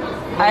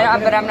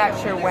 but I'm not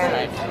sure when.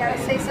 You gotta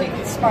say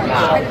something smart.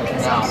 Try to think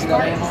of something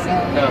smart to say.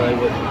 No, they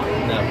wouldn't.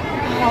 No.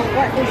 Now,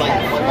 what is Like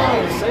that my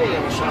mom was from?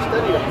 saying, she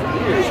studied them for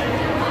years.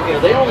 You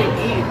know, they only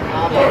eat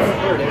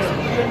here it is.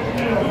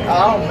 I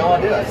don't know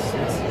idea.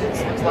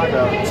 It's like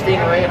a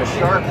stingray and a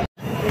shark.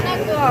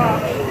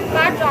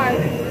 Bye,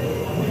 guys.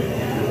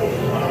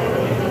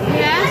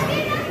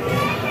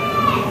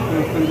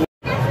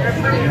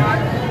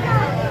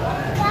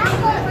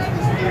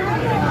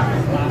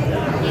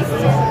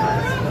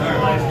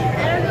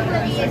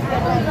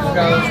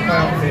 Those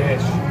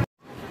clownfish.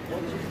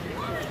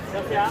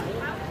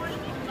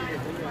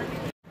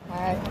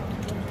 Alright.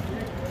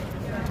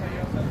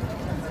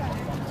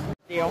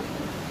 Deal.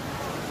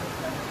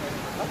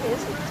 What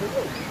is it,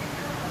 dude?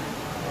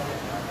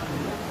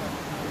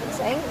 It's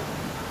angry.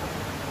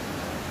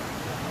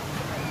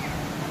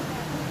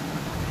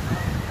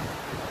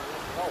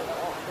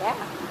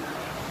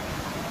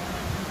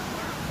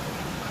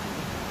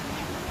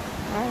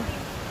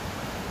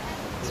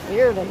 It's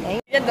weird and we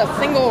did the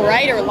single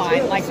rider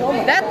line. Like,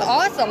 that's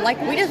awesome. Like,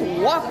 we just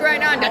walked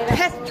right on to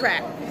test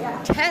track.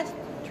 Test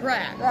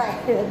track.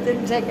 Right. It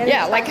didn't take any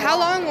Yeah, time. like how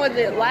long was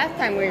it last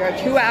time we were?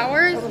 2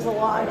 hours? It was a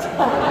long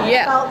time.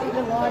 Yeah. It felt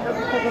even longer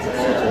because of the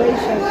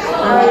situation.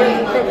 Oh,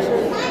 here's a picture.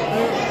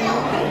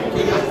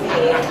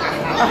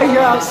 Oh,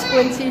 you're all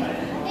squinty.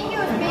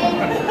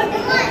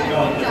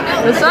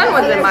 The sun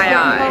was in my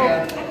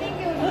eye.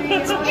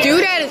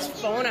 Dude had his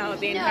phone out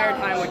the entire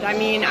time, which I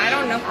mean, I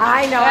don't know.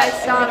 I know, I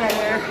saw that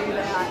do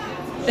that.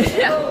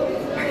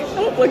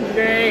 That looked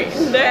great.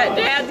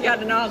 Dad's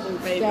got an awesome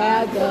face.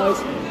 Dad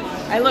does.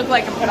 I look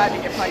like I'm about to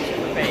get punched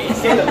in the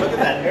face. Look at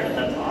that hair.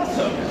 That's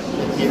awesome.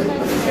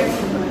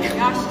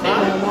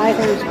 My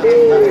hair's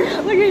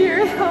big. Look at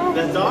yours.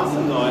 That's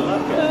awesome, though. I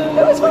love it.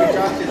 It was fun.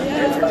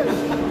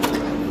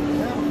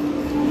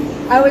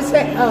 I would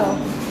say, oh,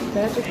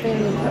 magic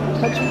thing and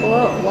touch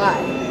below. Why?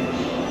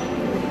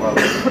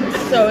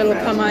 So it'll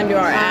come onto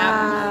our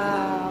app.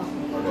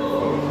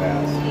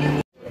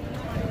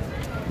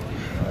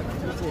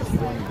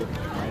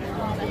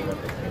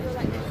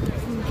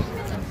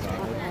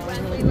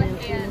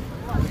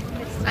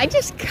 I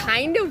just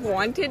kind of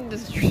wanted to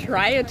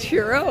try a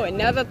churro, and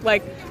now that's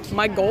like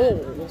my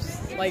goals.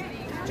 Like,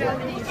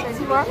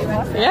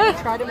 yeah.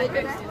 Try to make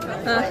it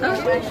happen.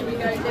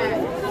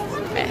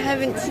 I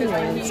haven't seen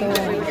one, so.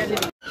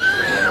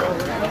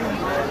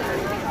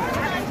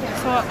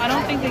 So I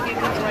don't think they get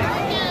this right.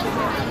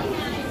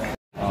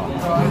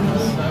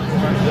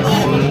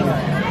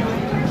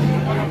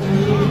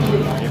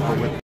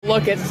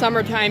 Look, it's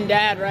summertime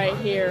dad right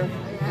here.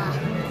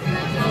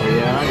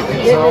 Yeah, you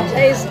think Get so? a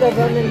taste of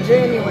them in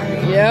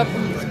January. Yep.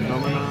 It's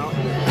coming out.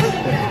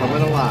 It's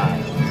coming alive.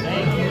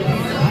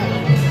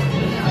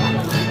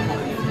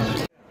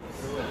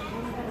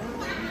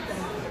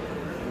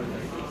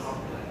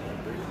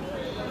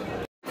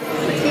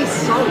 He's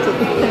salty.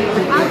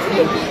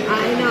 I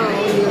know.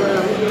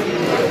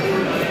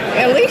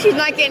 At least she's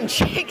not getting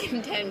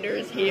chicken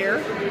tenders here.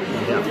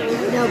 No,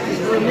 because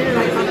for a minute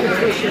I thought that's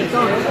where she was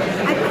going.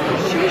 I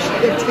thought sure she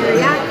get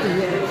teriyaki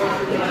here.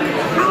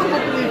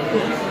 Probably,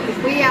 if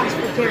we asked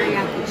for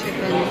teriyaki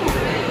chicken,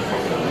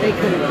 they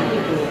couldn't.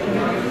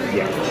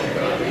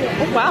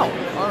 Oh, wow.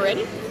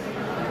 Already?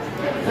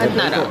 That's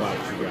not up.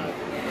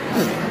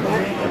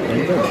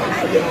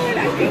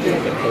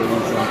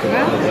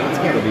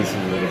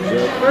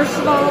 First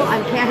of all,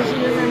 I'm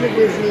cashing in on the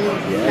Disney.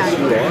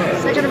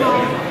 Second of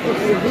all, if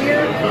you're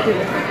here, do it.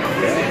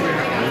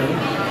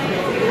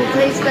 We'll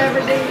taste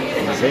everything.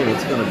 I'm saying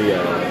it's going to be an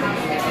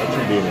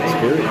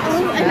experience.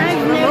 Oh, and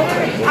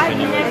I've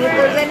never If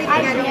there's anything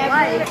I don't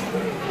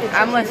like,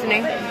 I'm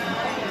listening.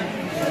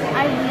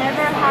 I've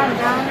never had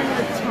ramen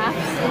with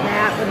chopsticks.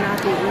 that would not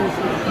be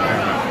easy.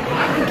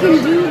 You can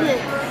do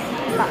this.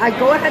 I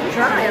go ahead and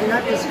try. I'm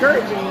not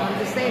discouraging you. I'm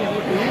just saying it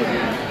would be easy.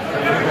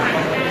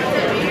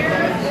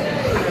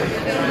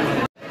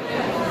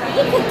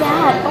 Look at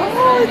that.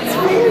 Oh, it's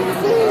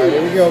fancy. All right,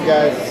 here we go,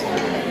 guys.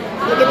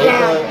 Look at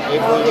that.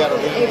 April, you got to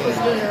lean April's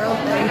doing her own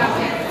thing.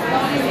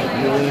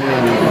 You lean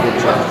in, you can get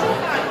chocolate.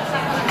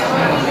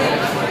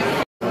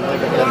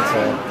 Like a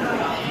pencil.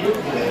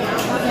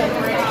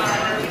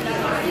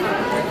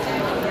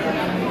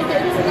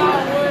 It's not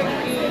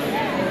working.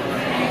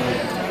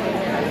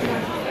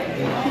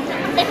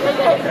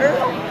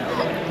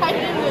 I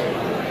didn't.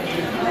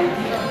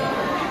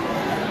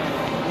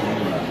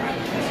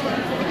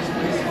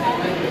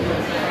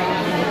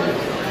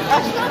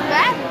 That's not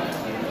bad.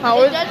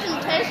 How It is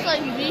doesn't taste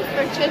like beef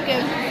or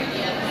chicken,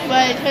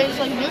 but it tastes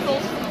like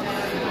noodles.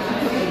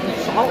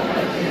 Salt.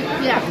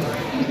 Yeah.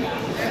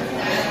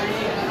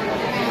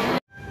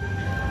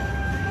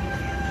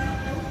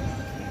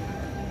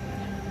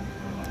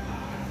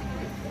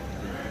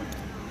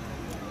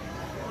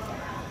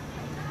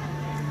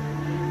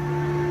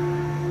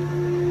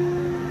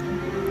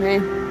 Hey.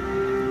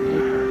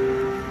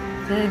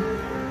 Hey.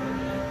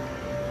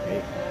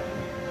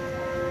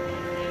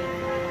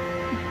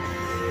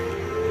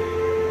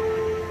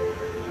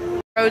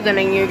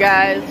 Frozening, you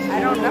guys. I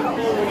don't know.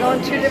 We're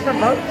going 2 different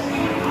boats.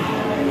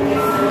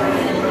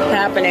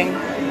 Happening.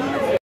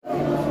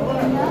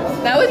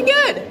 That was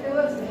good.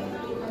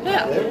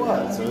 Yeah. It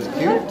was. It was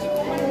cute.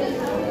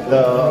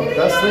 The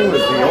best thing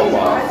was the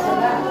Olaf.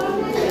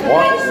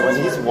 When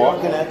he's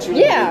walking at you.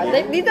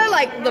 Yeah, these are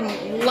like the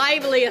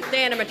liveliest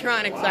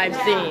animatronics I've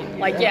seen.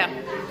 Like, yeah.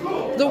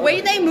 The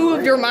way they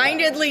moved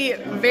reminded me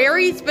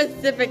very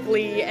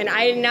specifically, and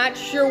I'm not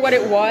sure what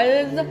it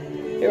was.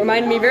 It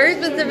reminded me very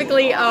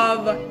specifically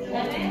of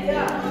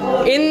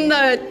in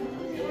the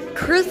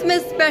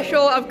Christmas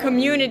special of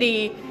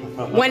Community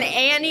when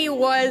Annie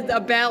was a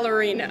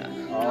ballerina.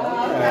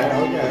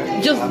 Okay.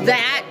 Just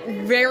that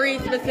very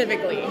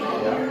specifically.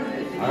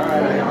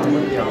 Alright, I'm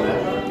with you on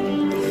that.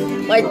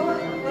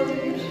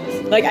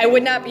 Like I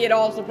would not be at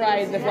all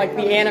surprised if like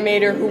the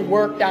animator who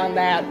worked on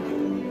that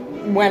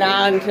went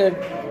on to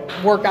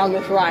work on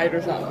this ride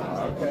or something.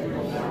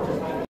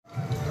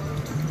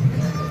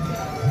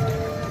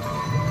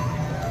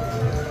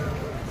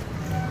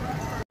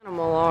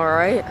 Animal, all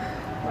right.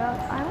 Well,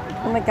 I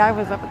like when the guy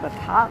was up at the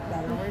top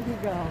better. Where'd he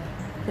go?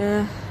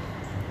 Yeah.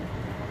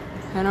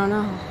 I don't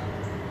know.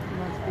 He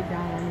must be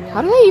down on the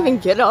How do they even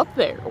get up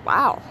there?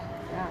 Wow.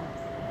 Yeah.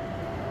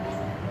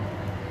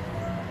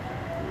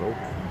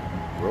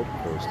 Rope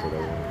coaster, I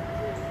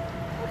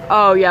think.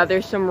 Oh yeah,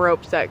 there's some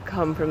ropes that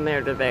come from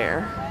there to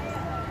there.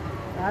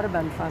 That'd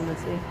have been fun to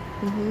see.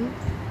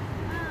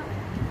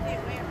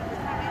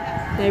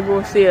 Maybe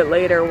we'll see it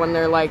later when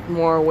they're like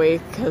more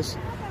awake, because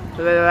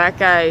that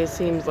guy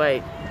seems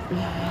like...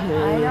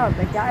 I know,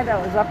 the guy that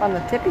was up on the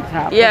tippy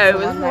top. Yeah, it the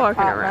was one that walking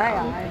caught my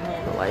around.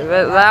 eye. Like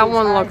that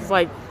one looks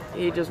like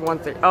he just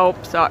wants to... Oh,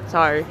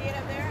 sorry.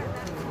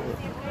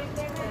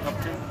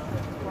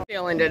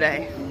 Feeling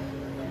today?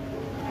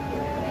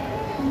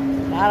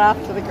 Not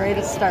off to the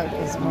greatest start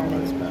this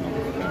morning.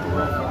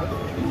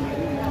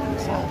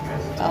 So,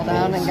 fell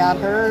down and got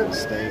hurt.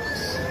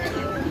 Mistakes,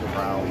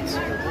 crowds.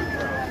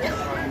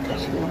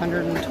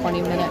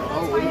 220-minute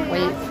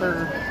wait for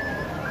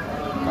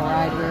the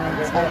ride we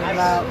were excited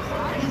about.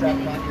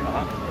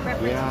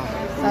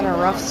 Yeah. It's been a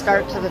rough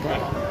start to the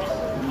day.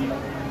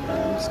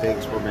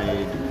 Mistakes were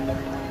made.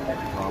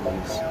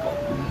 Problems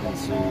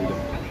ensued.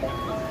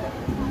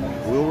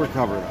 We'll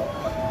recover them.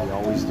 We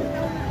always do.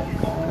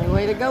 The only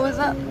way to go is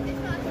up.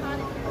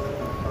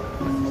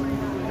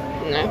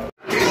 No.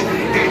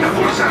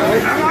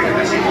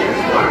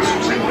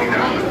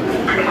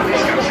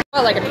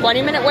 What, like a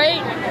 20-minute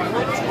wait?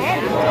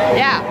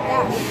 Yeah.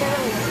 Yeah, we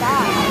barely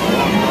stopped.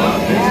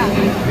 Yeah.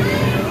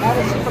 That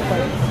was super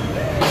quick.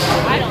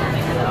 I don't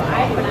think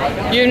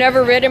so. You've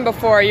never ridden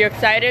before. Are you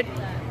excited?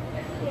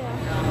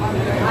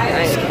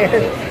 I'm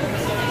scared.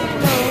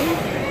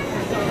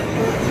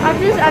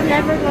 I've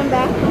never gone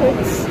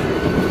backwards.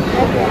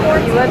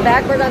 You went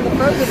backward on the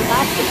frozen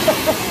lap.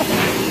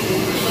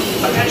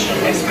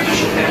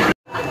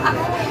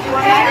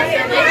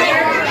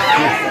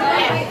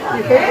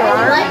 You hit your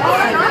arm?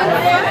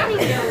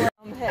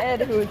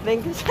 Head who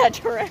thinks that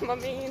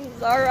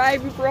Dramamine's our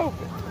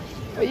ibuprofen.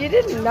 But you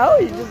didn't know.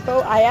 You just go.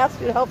 I asked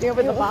you to help me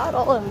open the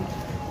bottle, and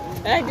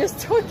I just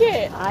took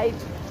it.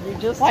 You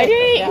just. Why took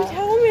didn't it, you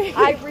tell me?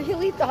 I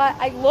really thought.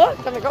 I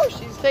looked. I'm like, oh,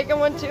 she's taking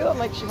one too. I'm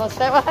like, she must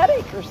have a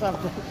headache or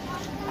something.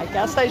 I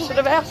guess I should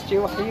have asked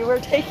you why you were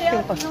taking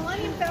one.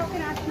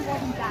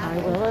 I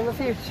will in the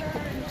future.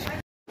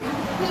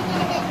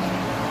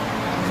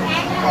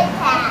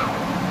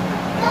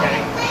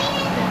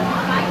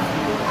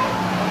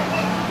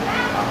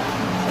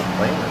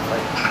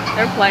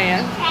 They're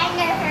playing. Trying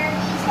to hurt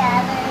each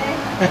other.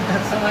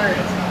 That's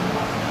hilarious.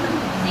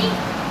 See?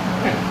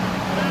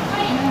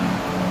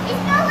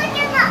 It's not like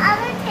in the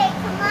other tank.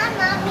 Come on,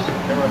 Mommy.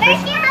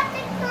 First you have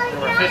to close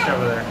your eyes.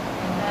 Over there.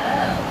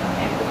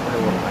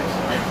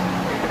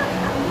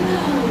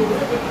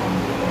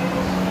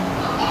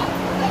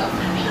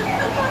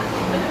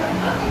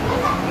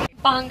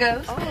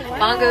 Bongos.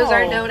 Bongos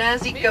are known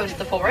as the ghost of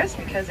the forest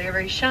because they are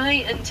very shy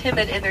and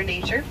timid in their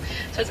nature.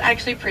 So it's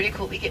actually pretty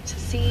cool. We get to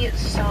see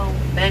so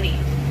many.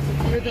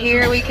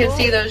 Here we can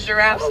see those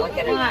giraffes a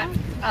lot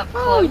up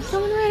close.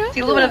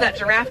 See a little bit of that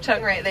giraffe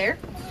tongue right there.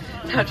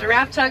 Now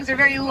giraffe tongues are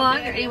very long.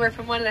 They're anywhere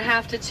from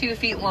 1.5 to 2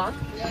 feet long.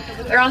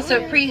 They're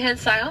also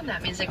prehensile.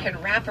 That means they can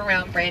wrap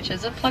around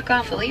branches and pluck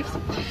off the leaves.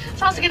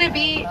 It's also going to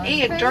be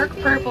a dark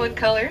purple in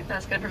color.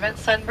 That's going to prevent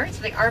sunburn,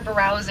 so they are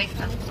browsing.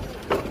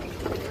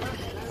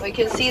 We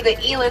can see the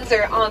elands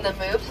are on the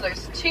move. So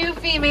there's 2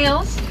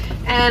 females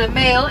and a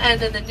male, and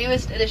then the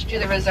newest addition to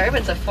the reserve,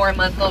 it's a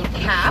 4-month-old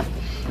calf.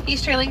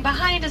 He's trailing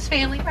behind his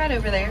family right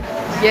over there.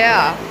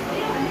 Yeah.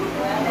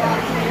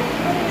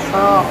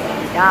 Oh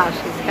my gosh,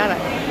 he's kind of.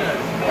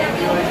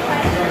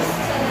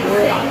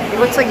 He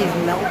looks like he's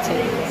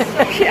melting.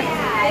 Yeah.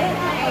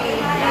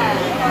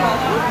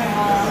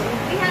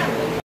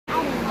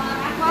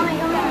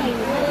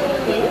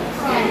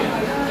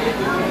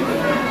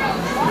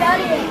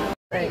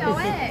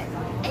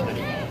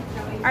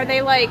 Are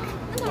they like?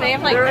 Do they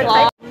have like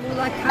claws?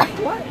 Like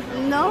what?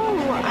 No,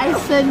 I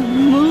said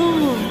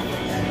move.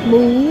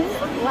 Move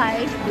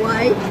Like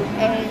like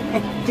a.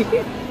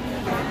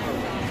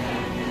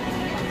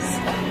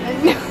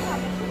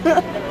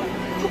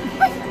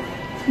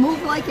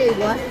 move like a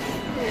what?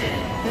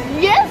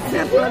 Yes,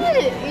 that's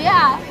it.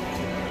 Yeah.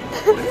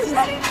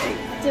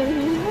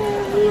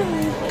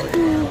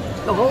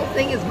 The whole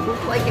thing is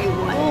move like a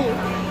what?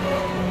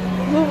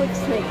 Move like a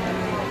snake.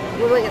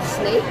 Move like a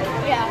snake?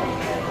 Yeah.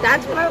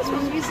 That's what I was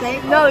supposed to be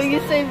saying? No, you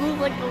say move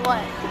like a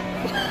what?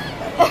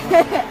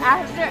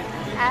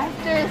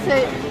 after it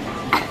said.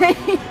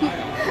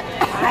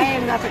 I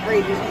am not the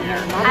greatest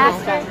learner.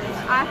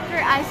 After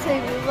I say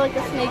move like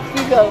a snake,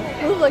 you go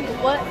move like a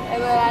what?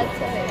 And then I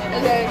say it.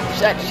 And then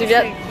She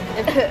did.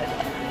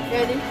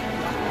 Ready?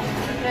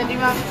 Ready,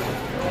 Mom?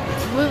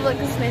 Move like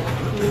a snake.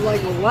 Move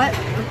like a what?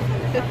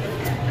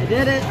 I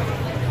did it.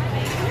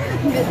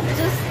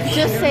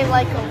 Just say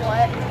like a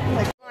what?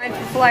 Line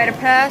for flight of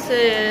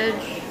passage.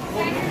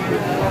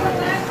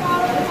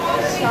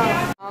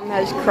 Mom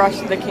has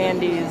crushed the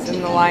candies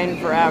in the line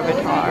for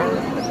Avatar.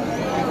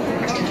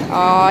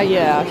 Oh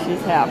yeah,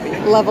 she's happy.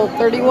 Level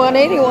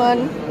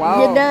 3181.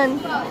 Wow. You're done.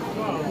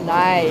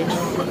 Nice.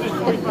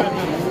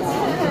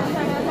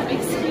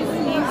 Excuse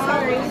me,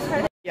 sorry.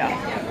 Yeah.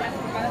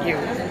 You.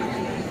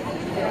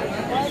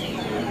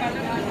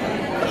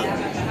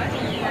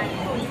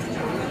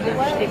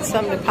 Need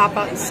something to pop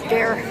out and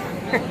scare.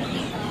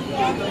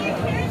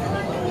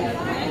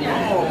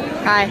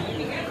 Hi.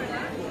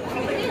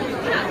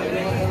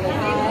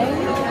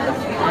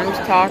 I'm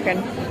just talking.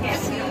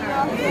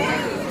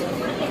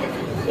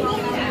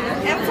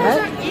 What?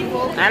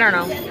 I don't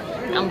know.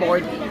 I'm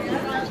bored. I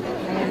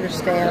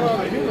understand.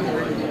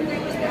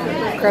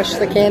 Crush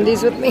the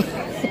candies with me.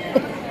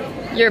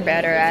 You're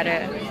better at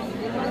it.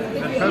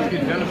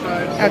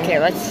 Okay,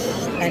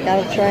 let's. I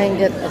gotta try and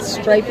get a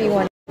stripy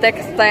one. Stick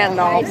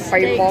standoff,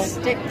 people.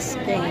 Sticks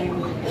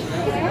game.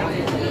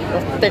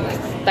 The stick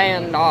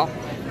standoff,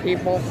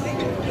 people.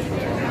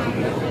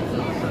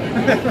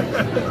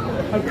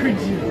 How could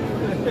you?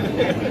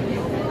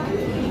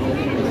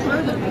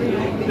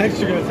 Next,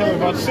 you're gonna tell me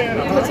about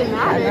Santa. I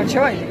have no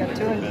choice. You got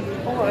 2 and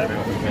 4.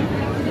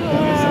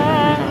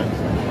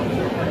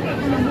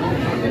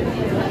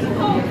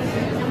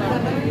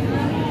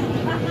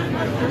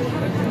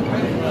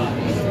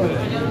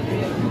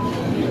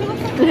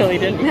 Really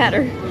didn't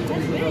matter.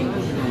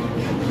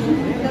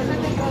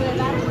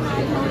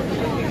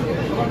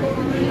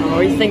 Oh,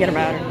 he's thinking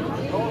about her.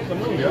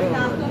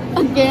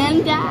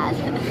 Again, Dad.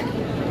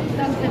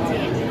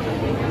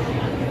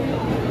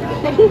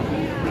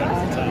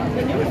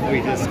 We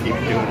just keep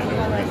doing it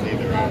over and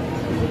either.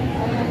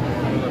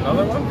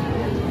 Another one?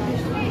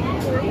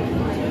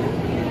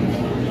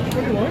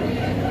 What do you want?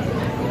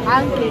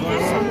 I'll give you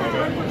some.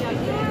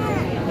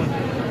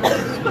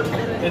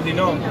 Does he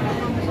know?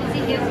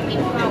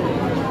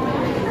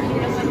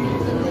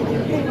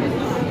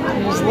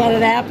 Just let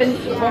it happen.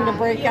 When to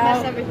break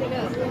out.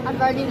 I've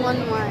already won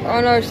one.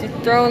 Oh no, she's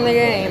throwing the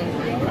game.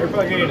 You're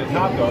probably getting the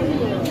top though.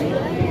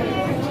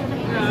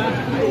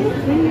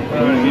 I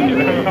don't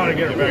know how to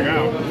get her back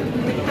out.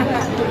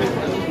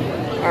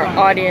 Our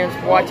audience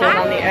watching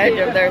on the edge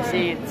of their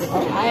seats.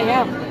 I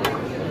am.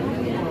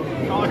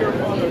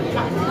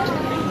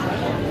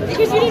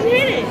 Because you didn't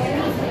hit it.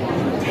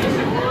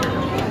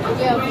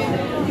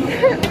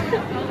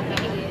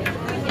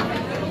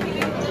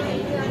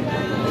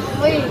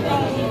 Wait,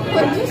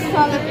 but just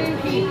on the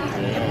repeat.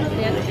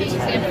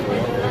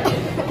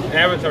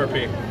 Avatar P.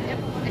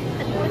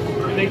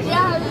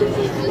 Yeah, this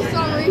is just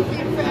on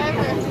repeat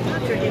forever.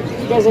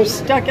 You guys are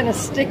stuck in a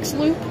sticks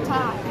loop.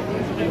 Top.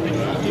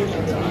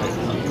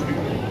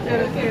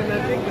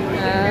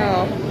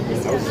 Oh.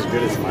 That was as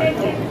good as mine.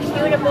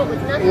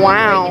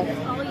 Wow.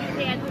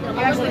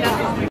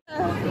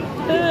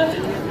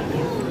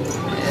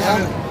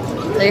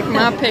 Yeah. Take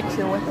my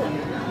picture with it.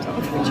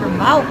 Don't put your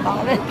mouth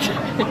on it.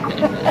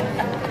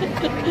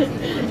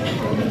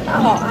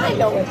 Oh, I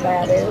know what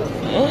that is.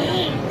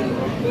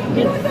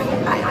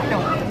 I know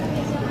what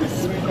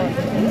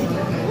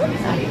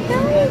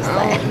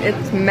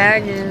It's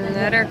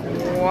magnetic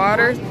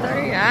water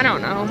study? I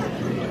don't know.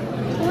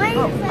 I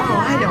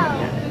don't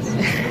know.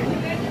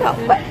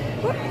 What?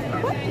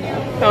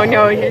 Oh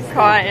no, he's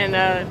caught in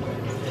a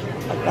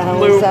What the hell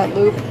loop. is that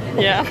loop?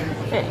 Yeah.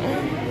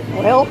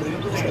 Well,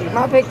 take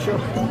my picture.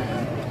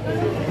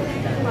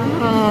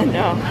 Oh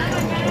no.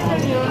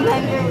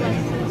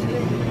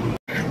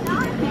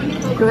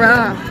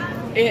 Bruh,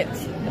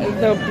 it's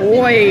the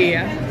boy.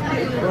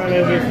 What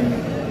is it?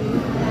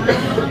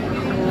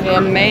 The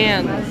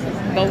man.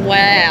 The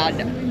lad.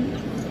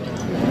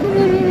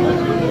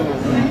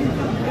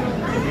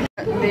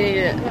 The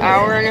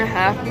hour and a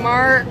half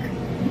mark,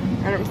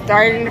 and I'm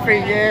starting to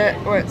forget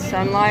what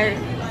sunlight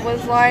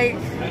was like.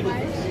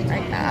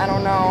 I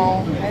don't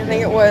know. I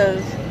think it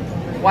was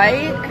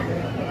white.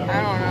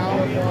 I don't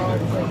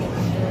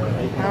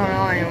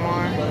know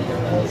anymore.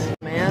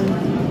 Man.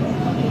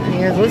 And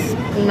here's this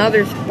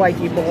another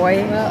spiky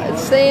boy. Well,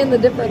 it's saying the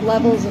different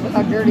levels of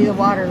how dirty the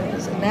water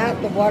is, and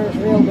the water's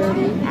real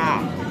dirty.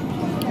 Ah.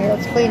 Here,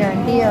 it's cleaner.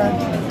 And here,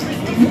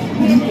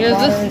 Here's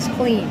water this is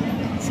clean.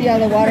 See how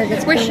the water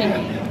gets squishy.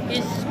 cleaner? He's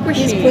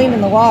He's squishy.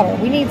 cleaning the water.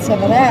 We need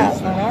some of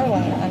that on our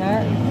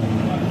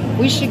land.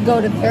 We should go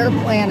to their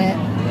planet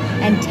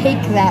and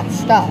take that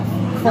stuff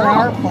for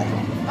our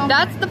planet.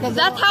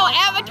 That's how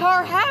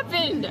Avatar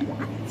happened.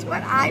 That's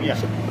what I. Yeah.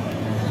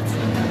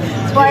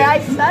 That's why I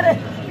said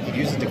it. We could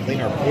use it to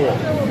clean our pool.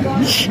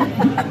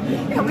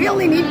 Yeah, we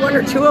only need 1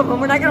 or 2 of them.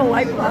 We're not going to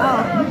wipe them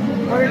out.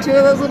 1 or 2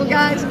 of those little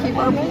guys keep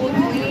our pool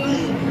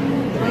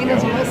clean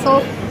as a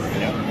whistle.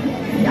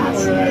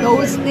 Yes,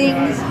 those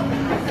things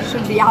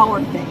should be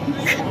our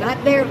things,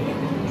 not their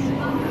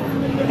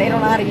things. They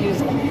don't know how to use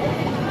them.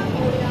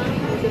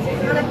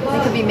 They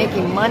could be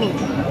making money,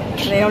 and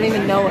they don't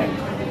even know it.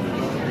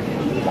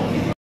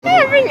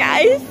 Having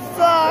ice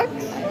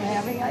sucks.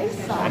 Having ice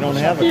I socks. don't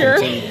have a Here.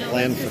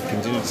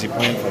 contingency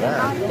plan for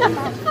that.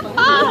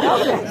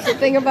 That's the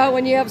thing about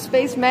when you have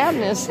space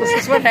madness. This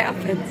is what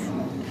happens.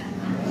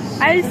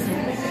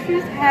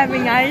 She's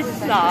having ice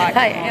socks.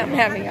 I am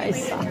having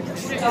ice socks.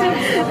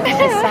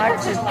 Ice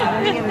socks is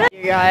doing it.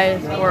 You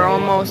guys, we're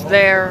almost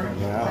there.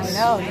 Yeah. us. I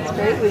know, it's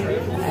greatly.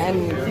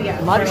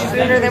 And much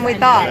sooner than we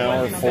thought. 1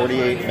 hour,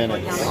 48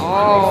 minutes.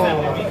 Oh.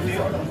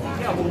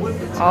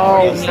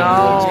 Oh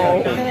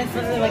no.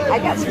 I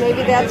guess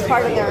maybe that's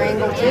part of their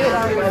angle too.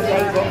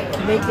 They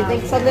make you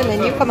think something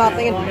and you come out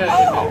thinking,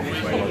 oh,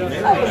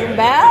 that wasn't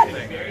bad.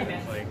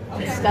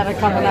 Instead of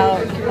coming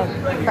out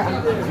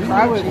crap.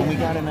 Probably when we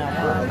got in that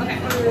car.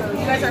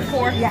 You guys are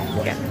 4? Yeah.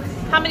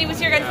 How many was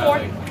your guys? 4?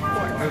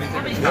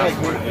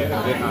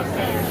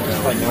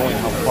 Just by knowing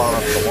how far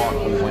up the walk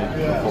we went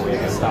before we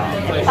had to stop.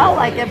 It felt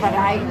like it, but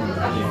I...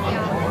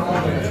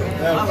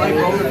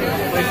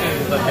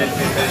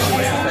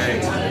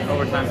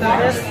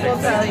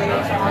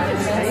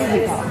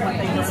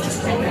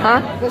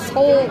 Huh? This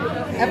whole,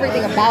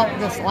 everything about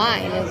this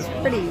line is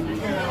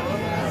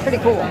pretty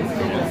cool.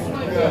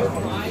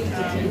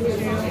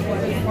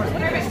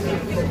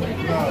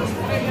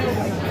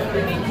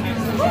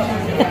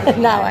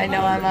 Now I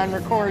know I'm on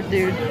record,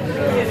 dude.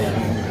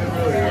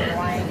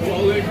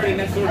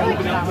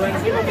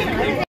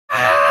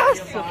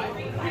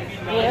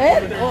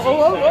 What?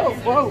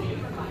 Whoa.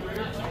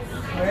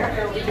 Where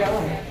are we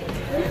going?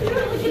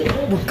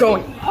 We're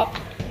going up.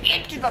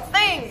 To the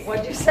thing!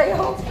 What'd you say,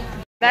 Hope?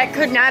 That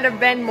could not have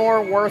been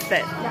more worth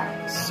it.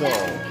 So,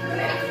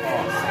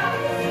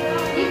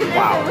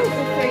 Wow.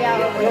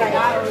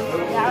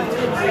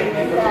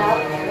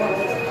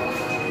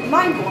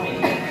 Mind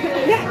blowing.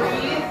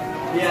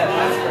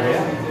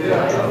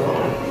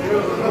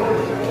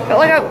 Felt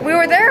like we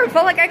were there. It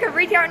felt like I could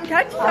reach out and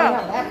touch Oh,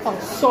 stuff. no, that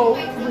felt so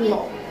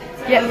real.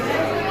 Yes.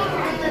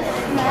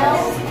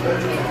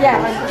 Yeah,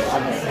 like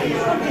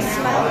the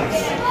smells.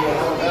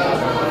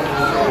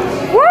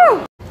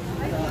 Woo!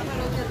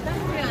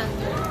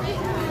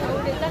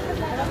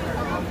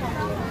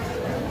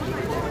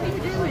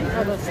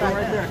 Oh, that's not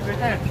right there. Right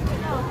there.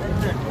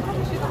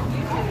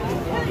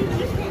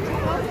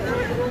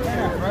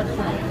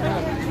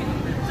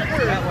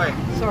 That way.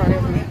 Sorry.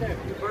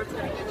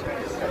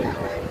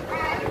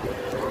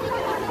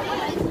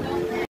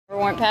 We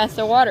went past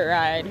the water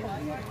ride.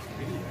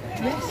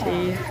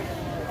 See.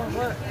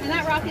 And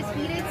that rock is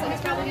heated, so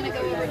it's probably going to go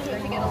over here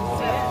to get a little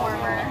bit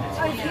warmer.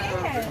 Oh, yeah.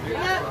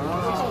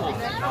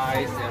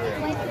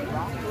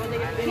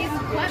 He's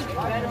much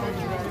bigger.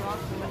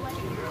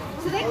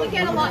 So they can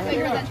get a lot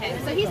bigger than him.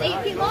 So he's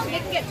 8 feet long, they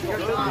can get 2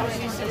 feet long.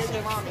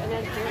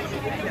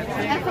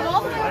 And from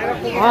all the way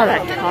over here, Oh,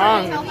 that I'm gonna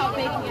tongue. tell how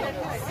big he is.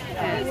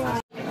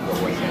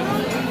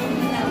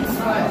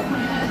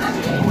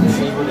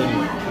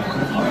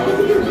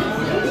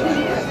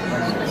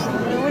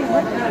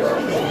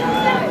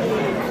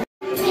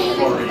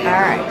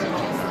 Alright.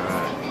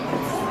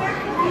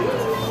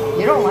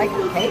 You don't like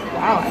the cake?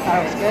 Wow, I thought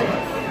it was good.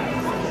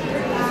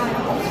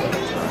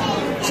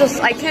 Just,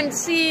 I can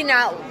see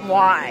not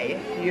why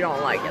you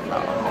don't like it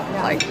though.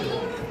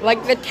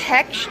 Like the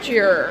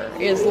texture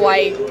is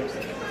like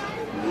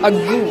a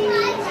goop.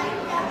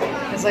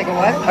 It's like a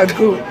what? A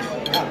goop.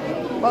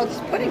 Well, it's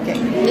pudding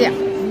cake. Yeah.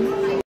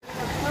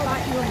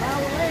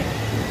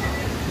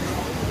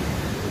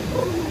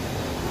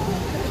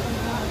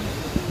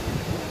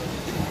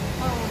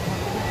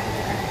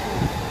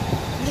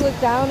 You look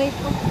down,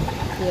 April?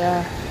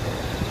 Yeah.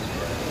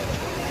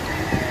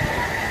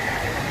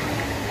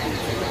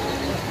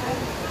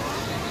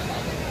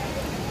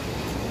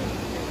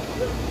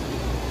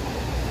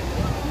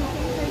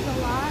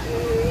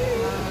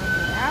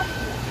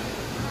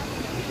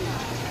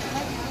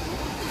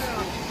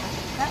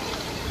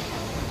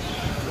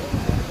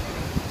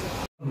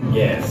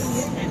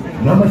 Yes.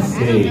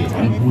 Namaste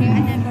and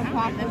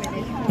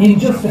Buddha. In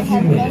just a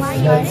few minutes,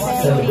 tonight's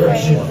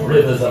celebration of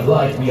Rivers of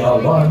Light We Are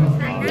One.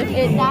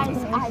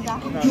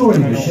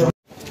 During the show.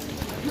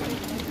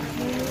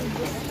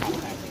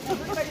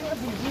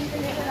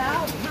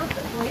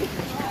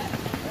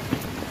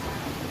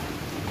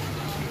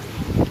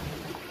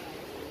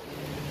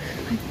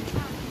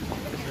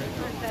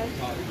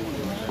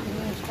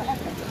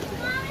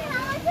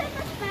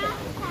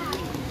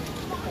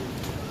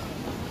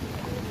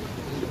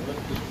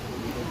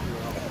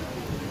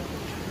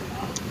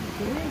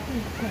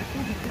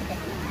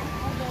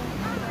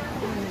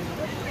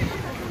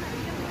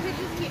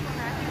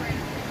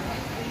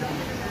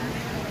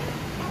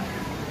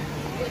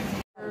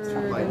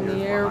 Bird in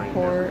the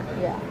airport.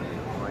 Yeah.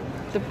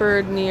 The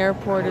bird in the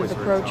airport is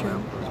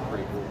approaching.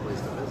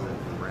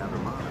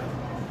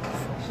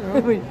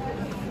 Should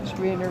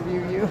we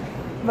interview you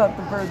about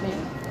the bird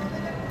meeting?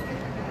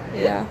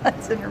 Yeah.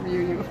 Let's interview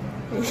you.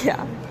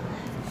 Yeah.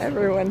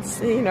 Everyone's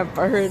seen a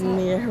bird in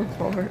the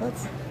airport.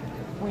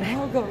 We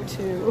now go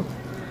to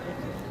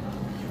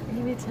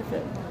Amy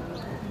Tippett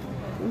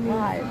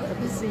live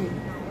at the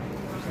scene.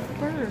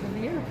 Bird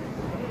in the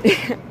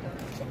airport.